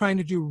more. They're trying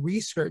to do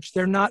research.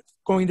 They're not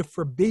going to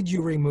forbid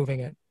you removing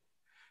it.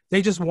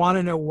 They just want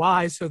to know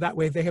why, so that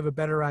way they have a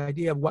better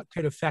idea of what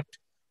could affect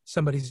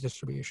somebody's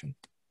distribution.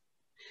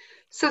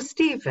 So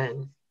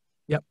Stephen,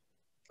 yep,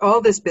 all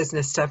this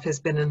business stuff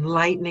has been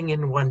enlightening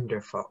and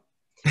wonderful.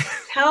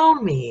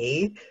 Tell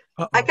me,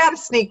 I got to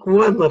sneak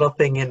one little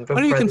thing in before.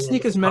 Well, you can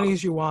sneak as many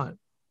as you want.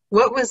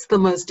 What was the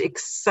most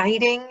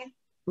exciting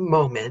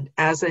moment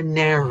as a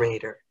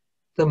narrator?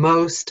 The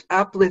most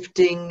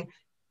uplifting,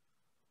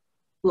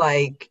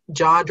 like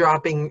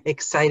jaw-dropping,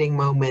 exciting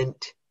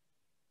moment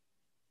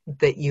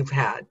that you've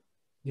had?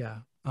 Yeah.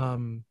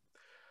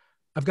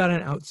 I've got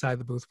an outside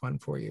the booth one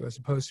for you as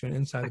opposed to an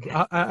inside. Okay.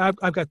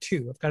 I've got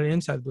two. I've got an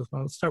inside the booth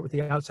one. Let's start with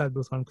the outside the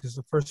booth one because it's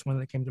the first one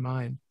that came to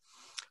mind.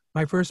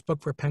 My first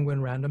book for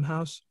Penguin Random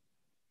House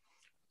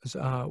was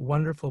a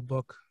wonderful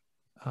book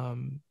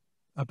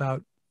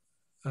about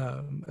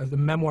the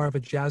memoir of a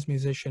jazz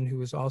musician who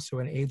was also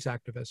an AIDS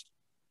activist.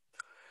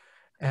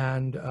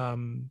 And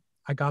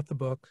I got the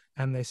book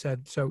and they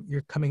said, so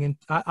you're coming in.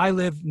 I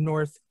live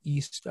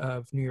northeast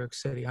of New York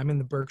City. I'm in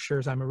the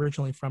Berkshires. I'm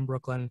originally from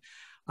Brooklyn.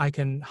 I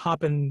can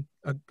hop on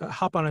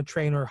a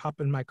train or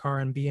hop in my car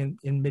and be in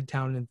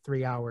Midtown in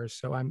 3 hours.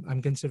 So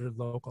I'm considered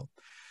local.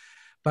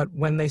 But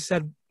when they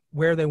said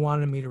where they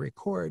wanted me to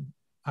record,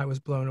 I was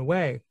blown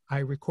away. I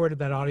recorded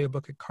that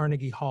audiobook at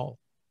Carnegie Hall.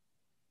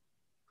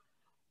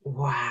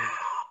 Wow.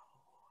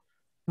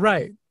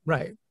 Right.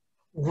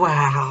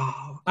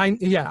 Wow.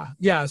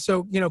 Yeah.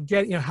 So,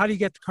 how do you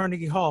get to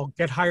Carnegie Hall?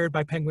 Get hired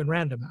by Penguin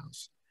Random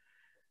House.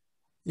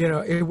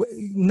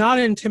 Not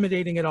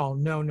intimidating at all.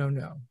 No.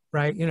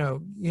 Right.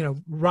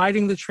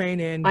 Riding the train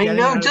in. I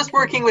know, just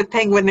working with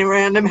Penguin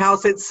Random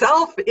House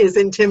itself is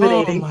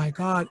intimidating. Oh my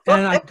God.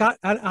 And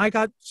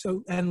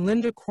and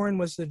Linda Corn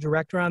was the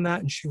director on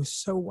that. And she was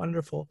so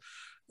wonderful.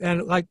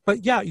 And like,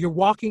 but yeah, you're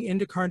walking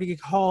into Carnegie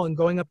Hall and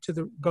going up to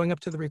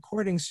the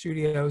recording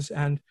studios,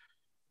 and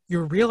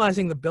you're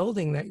realizing the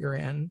building that you're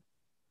in,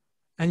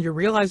 and you're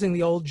realizing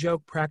the old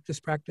joke, practice,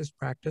 practice,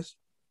 practice,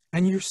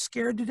 and you're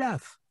scared to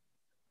death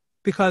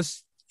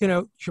because, you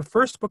know, it's your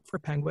first book for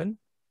Penguin.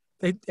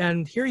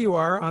 And here you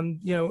are on,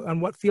 you know,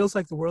 on what feels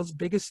like the world's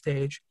biggest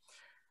stage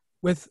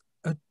with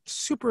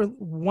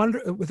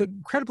with an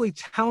incredibly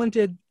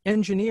talented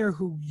engineer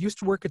who used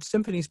to work at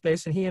Symphony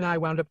Space, and he and I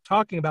wound up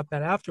talking about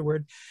that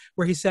afterward,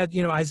 where he said,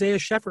 you know, Isaiah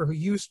Sheffer, who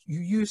you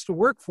used to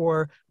work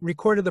for,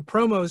 recorded the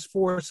promos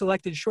for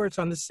selected shorts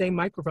on the same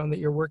microphone that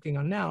you're working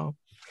on now.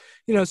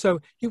 You know, so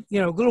you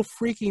know, little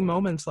freaky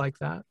moments like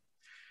that.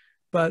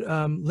 But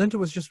Linda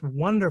was just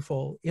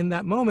wonderful in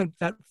that moment.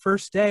 That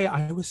first day,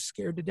 I was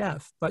scared to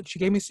death, but she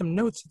gave me some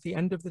notes at the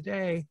end of the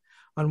day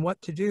on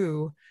what to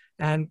do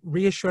and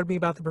reassured me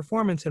about the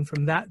performance. And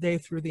from that day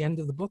through the end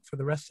of the book for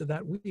the rest of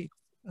that week,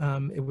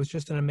 it was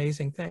just an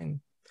amazing thing.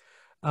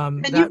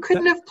 And you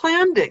couldn't have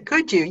planned it,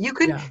 could you? You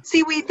couldn't. Yeah.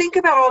 See, we think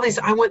about all these,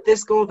 I want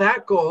this goal,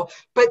 that goal,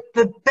 but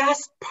the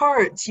best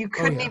parts you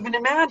couldn't even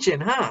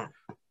imagine, huh?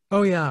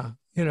 Oh, yeah.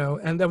 You know,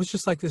 and that was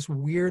just like this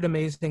weird,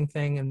 amazing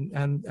thing.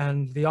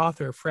 And the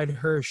author, Fred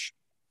Hirsch,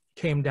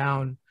 came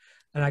down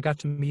and I got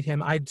to meet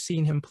him. I'd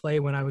seen him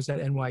play when I was at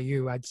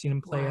NYU. I'd seen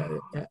him play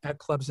at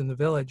clubs in the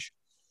Village.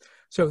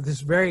 So this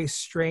very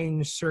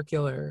strange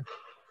circular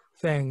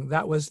thing,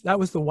 that was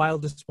the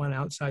wildest one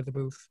outside the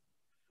booth.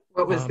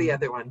 What was the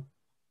other one?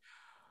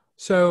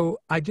 So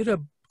I did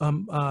I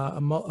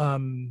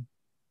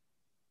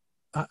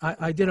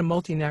did a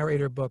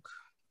multi-narrator book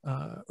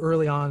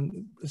early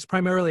on. It's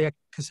primarily a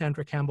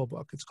Cassandra Campbell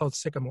book. It's called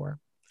Sycamore.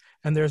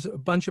 And there's a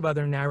bunch of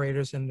other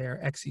narrators in there,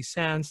 Exie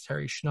Sands,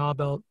 Terry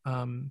Schnaubelt.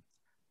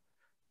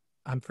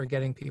 I'm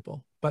forgetting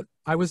people, but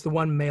I was the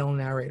one male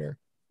narrator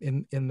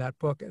in that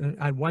book. And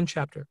I had one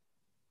chapter.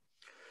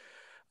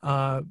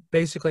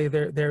 Basically,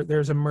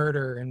 there's a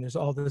murder and there's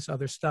all this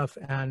other stuff.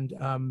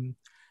 And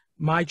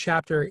my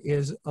chapter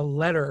is a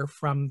letter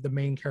from the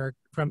main character,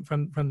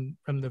 from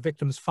the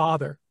victim's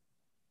father.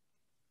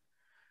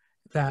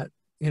 That,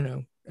 you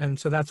know, and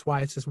so that's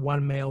why it's this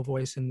one male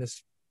voice in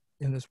this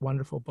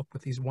wonderful book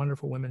with these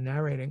wonderful women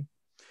narrating.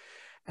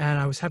 And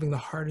I was having the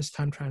hardest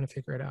time trying to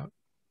figure it out.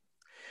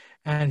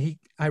 And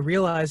I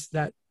realized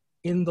that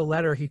in the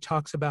letter, he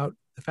talks about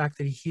the fact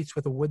that he heats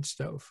with a wood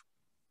stove.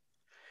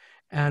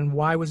 And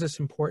why was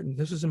this important?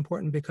 This was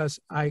important because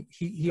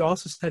he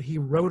also said he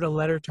wrote a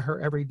letter to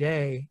her every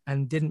day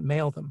and didn't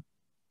mail them.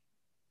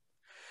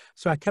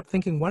 So I kept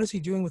thinking, what is he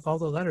doing with all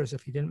the letters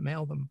if he didn't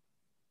mail them?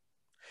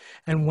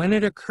 And when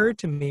it occurred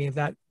to me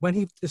that when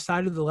he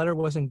decided the letter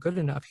wasn't good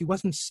enough, he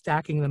wasn't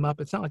stacking them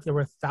up. It's not like there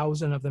were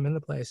 1,000 of them in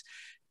the place.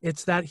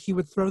 It's that he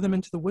would throw them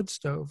into the wood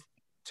stove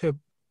to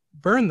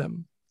burn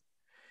them.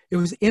 It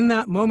was in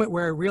that moment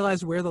where I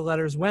realized where the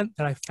letters went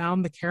that I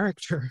found the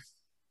character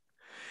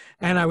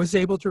and I was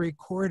able to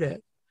record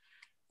it.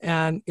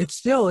 And it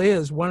still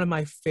is one of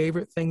my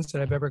favorite things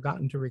that I've ever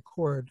gotten to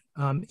record.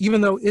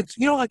 Even though it's,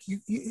 you know, like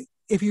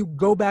if you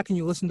go back and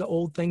you listen to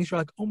old things, you're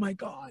like, oh my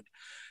God,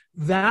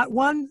 that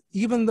one,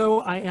 even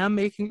though I am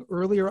making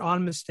earlier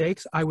on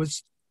mistakes, I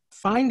was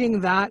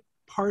finding that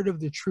part of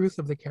the truth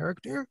of the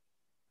character.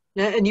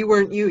 Yeah, and you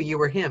weren't you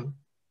were him.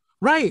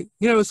 Right.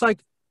 You know, it's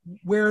like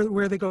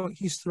where they go,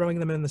 he's throwing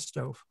them in the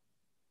stove.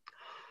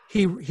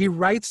 He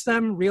writes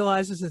them,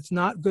 realizes it's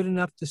not good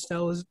enough to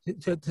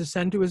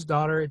send to his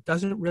daughter. It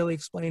doesn't really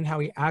explain how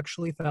he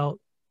actually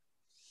felt.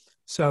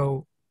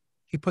 So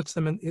he puts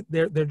them in,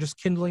 they're just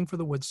kindling for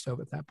the wood stove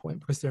at that point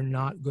because they're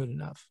not good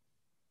enough.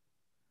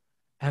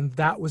 And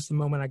that was the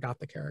moment I got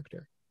the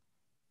character.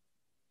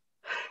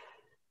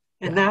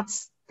 And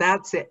that's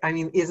it. I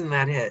mean, isn't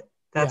that it?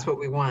 That's what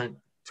we want.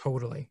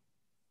 Totally.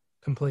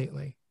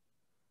 Completely.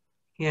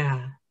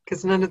 Yeah.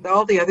 Because none of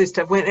all the other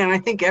stuff went. And I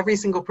think every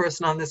single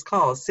person on this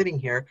call is sitting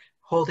here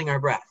holding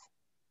our breath.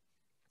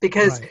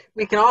 Because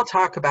we can all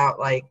talk about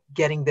like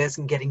getting this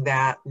and getting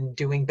that and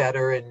doing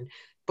better and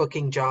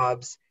booking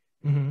jobs.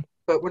 Mm-hmm.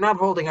 But we're not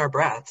holding our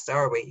breaths,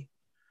 are we?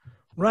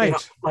 Right. You know,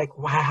 like,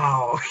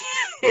 wow.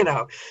 You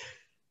know.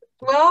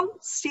 Well,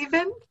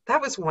 Stephen,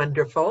 that was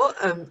wonderful.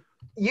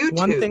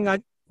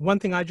 One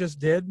thing I just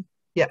did.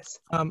 Yes.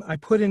 I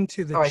put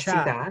into the chat. I see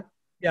that.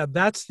 Yeah,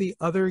 that's the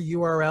other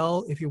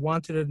URL if you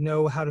wanted to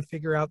know how to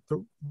figure out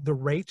the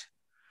rate.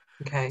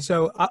 Okay.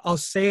 So I'll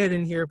say it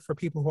in here for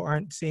people who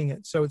aren't seeing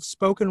it. So it's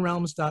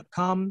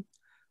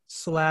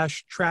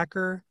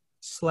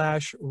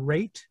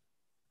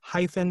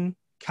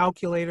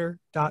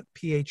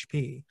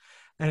spokenrealms.com/tracker/rate-calculator.php.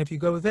 And if you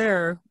go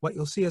there, what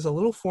you'll see is a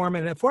little form,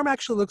 and that form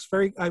actually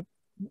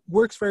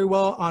works very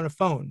well on a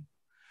phone.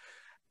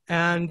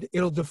 And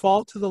it'll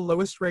default to the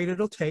lowest rate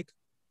it'll take.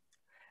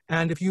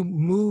 And if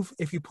you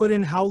put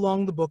in how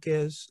long the book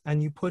is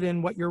and you put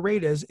in what your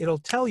rate is, it'll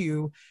tell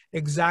you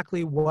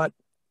exactly what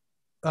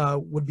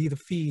would be the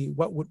fee,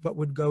 what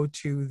would go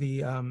to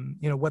the,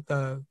 what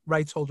the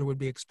rights holder would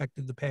be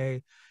expected to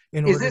pay.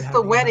 Is this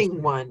the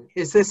wedding one?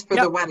 Is this for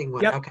the wedding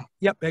one? Yep, okay.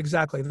 Yep,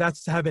 exactly.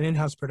 That's to have an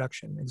in-house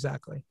production,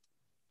 exactly.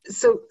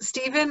 So,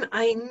 Stephen,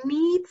 I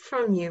need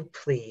from you, Uh-oh.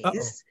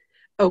 please,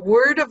 a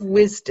word of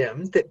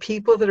wisdom that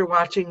people that are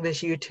watching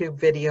this YouTube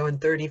video in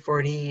 30,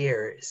 40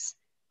 years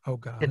Oh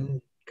God.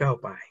 can go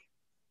by.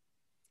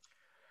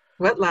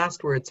 What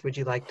last words would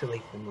you like to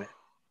leave them with?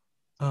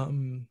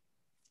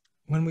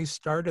 When we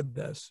started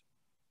this,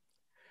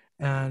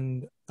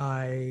 and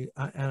I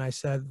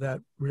said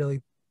that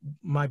really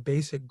my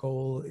basic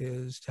goal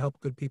is to help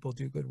good people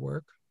do good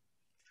work.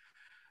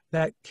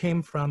 That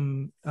came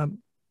from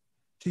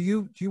do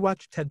you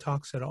watch TED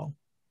Talks at all?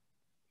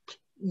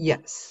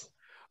 Yes.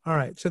 All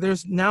right. So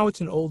it's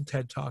an old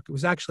TED Talk. It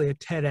was actually a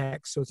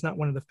TEDx, so it's not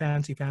one of the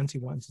fancy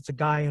ones. It's a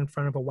guy in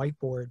front of a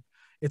whiteboard.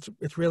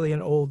 It's really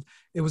an old.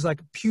 It was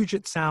like a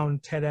Puget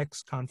Sound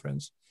TEDx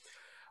conference.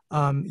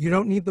 You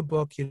don't need the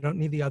book. You don't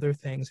need the other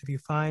things. If you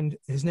find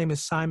his name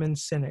is Simon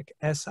Sinek,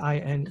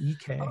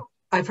 Sinek. Oh,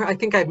 I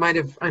think I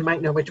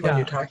might know which one you're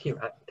Yeah, talking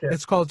about too.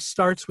 it's called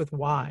Starts with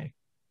Why.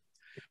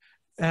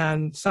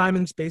 And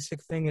Simon's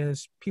basic thing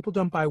is people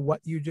don't buy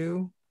what you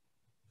do,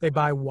 they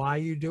buy why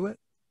you do it,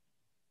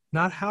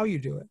 not how you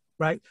do it,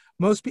 right?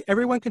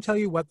 Everyone can tell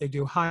you what they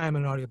do. Hi, I'm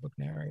an audiobook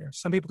narrator.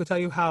 Some people can tell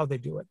you how they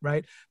do it,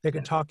 right? They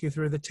can talk you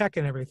through the tech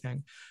and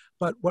everything.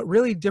 But what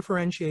really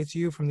differentiates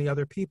you from the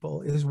other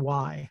people is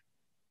why.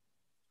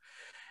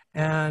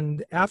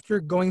 And after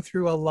going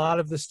through a lot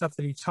of the stuff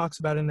that he talks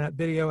about in that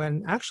video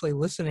and actually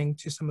listening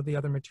to some of the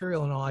other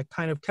material and all, I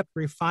kind of kept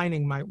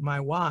refining my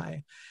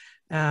why.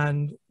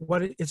 And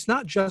it's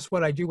not just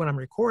what I do when I'm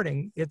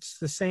recording, it's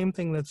the same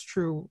thing that's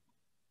true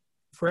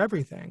for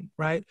everything,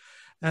 right?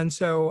 And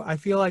so I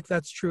feel like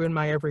that's true in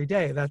my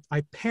everyday, that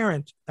I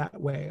parent that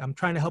way. I'm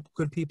trying to help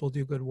good people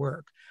do good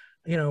work.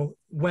 You know,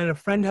 when a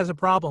friend has a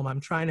problem, I'm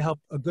trying to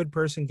help a good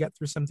person get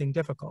through something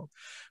difficult.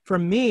 For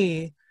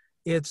me,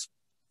 it's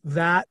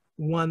that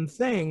one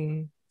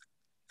thing.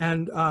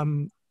 And I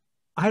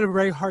had a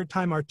very hard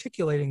time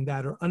articulating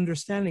that or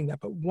understanding that.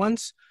 But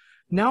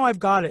now I've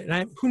got it,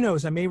 and who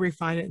knows, I may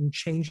refine it and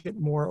change it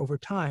more over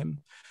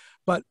time.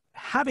 But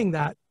having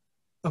that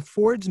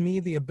affords me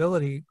the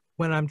ability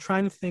when I'm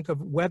trying to think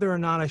of whether or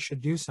not I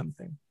should do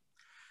something.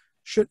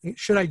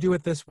 Should I do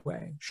it this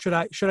way? Should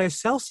I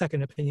sell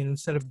second opinion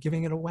instead of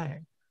giving it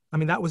away? I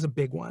mean, that was a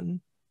big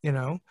one,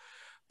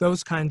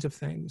 those kinds of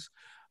things.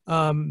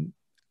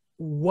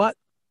 What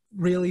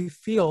really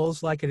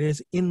feels like it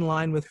is in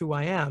line with who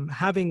I am,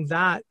 having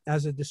that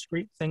as a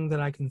discrete thing that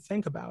I can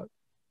think about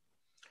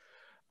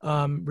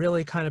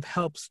really kind of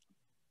helps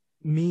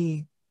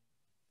me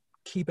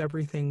keep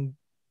everything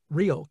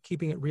real,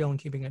 keeping it real and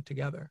keeping it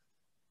together.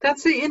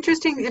 That's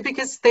interesting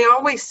because they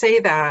always say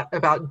that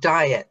about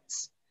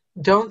diets.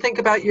 Don't think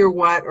about your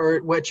what or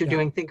what you're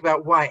doing, think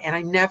about why. And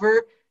I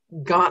never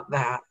got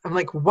that. I'm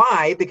like,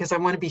 why? Because I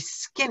want to be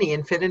skinny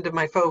and fit into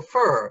my faux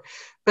fur.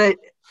 But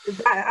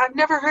I've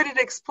never heard it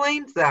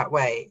explained that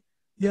way.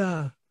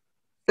 Yeah.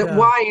 That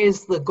why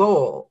is the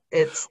goal.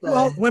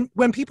 Well,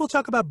 when people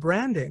talk about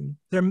branding,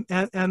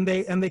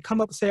 they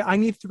come up and say, I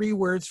need 3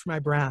 words for my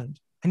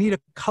brand. I need a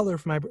color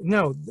for my brand.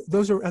 No,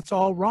 that's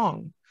all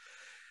wrong.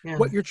 Yeah.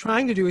 What you're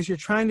trying to do is you're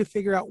trying to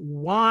figure out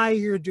why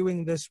you're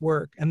doing this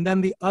work. And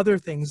then the other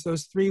things,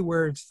 those 3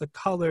 words, the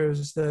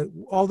colors,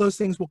 all those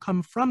things will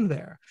come from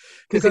there.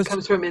 Because it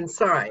comes from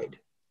inside.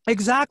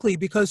 Exactly,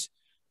 because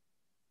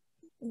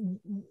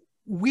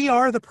we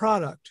are the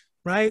product,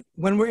 right?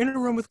 When we're in a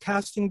room with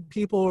casting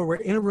people or we're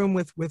in a room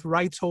with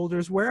rights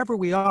holders, wherever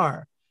we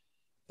are,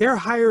 they're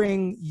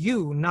hiring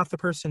you, not the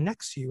person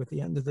next to you at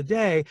the end of the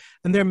day.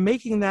 And they're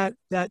making that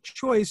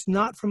choice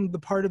not from the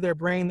part of their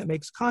brain that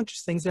makes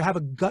conscious things. They have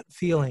a gut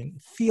feeling,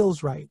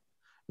 feels right?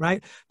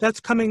 That's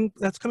coming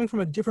from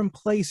a different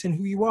place in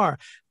who you are.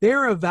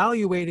 They're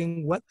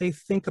evaluating what they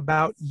think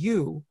about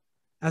you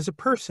as a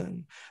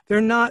person.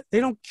 They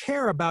don't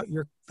care about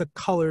the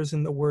colors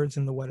and the words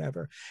and the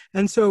whatever.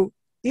 And so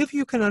if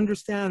you can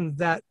understand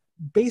that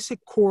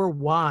basic core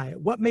why,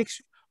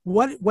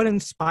 what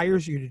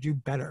inspires you to do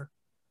better,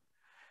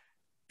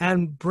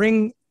 and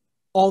bring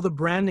all the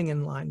branding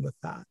in line with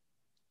that,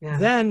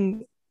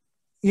 then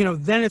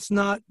it's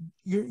not,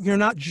 you're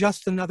not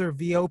just another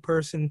VO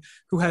person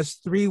who has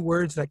 3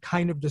 words that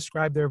kind of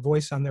describe their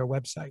voice on their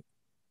website.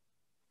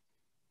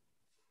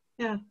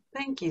 Yeah,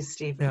 thank you,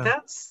 Stephen. Yeah.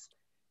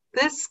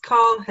 This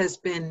call has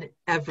been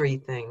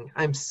everything.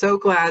 I'm so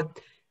glad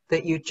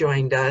that you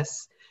joined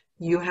us.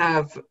 You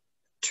have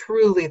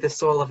truly the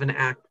soul of an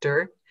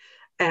actor,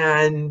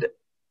 and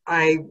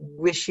I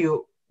wish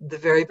you the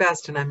very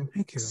best, and I'm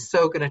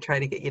so going to try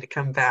to get you to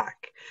come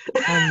back.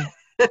 And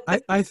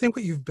I think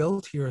what you've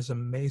built here is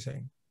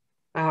amazing.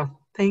 Oh,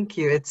 thank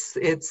you.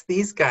 It's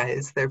these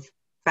guys. They're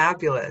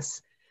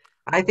fabulous.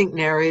 I think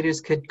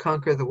narrators could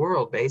conquer the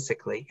world,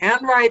 basically,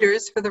 and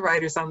writers, for the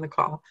writers on the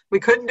call.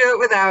 We couldn't do it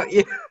without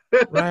you.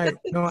 Right.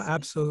 No,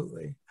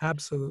 absolutely.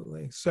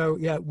 Absolutely. So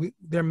yeah,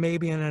 there may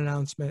be an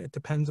announcement. It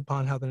depends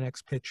upon how the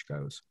next pitch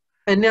goes.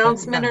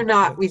 Announcement or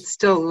not, we'd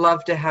still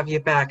love to have you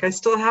back. I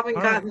still haven't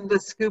gotten the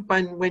scoop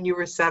on when you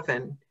were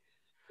 7.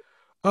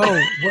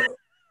 Oh,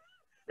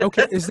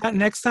 Okay, is that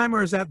next time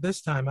or is that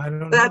this time? I don't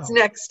know. That's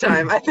next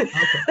time. I think,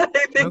 Okay.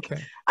 I think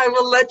Okay. I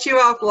will let you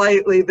off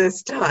lightly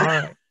this time. All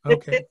right.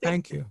 Okay.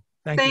 Thank you.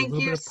 Thank you. A Thank little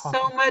you bit of so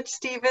pop. much,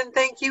 Stephen.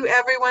 Thank you,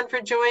 everyone,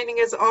 for joining.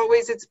 As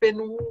always, it's been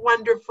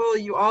wonderful.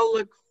 You all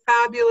look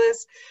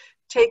fabulous.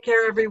 Take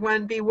care,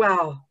 everyone. Be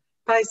well.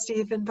 Bye,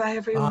 Stephen. Bye,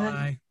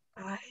 everyone.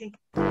 Bye.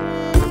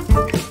 Bye.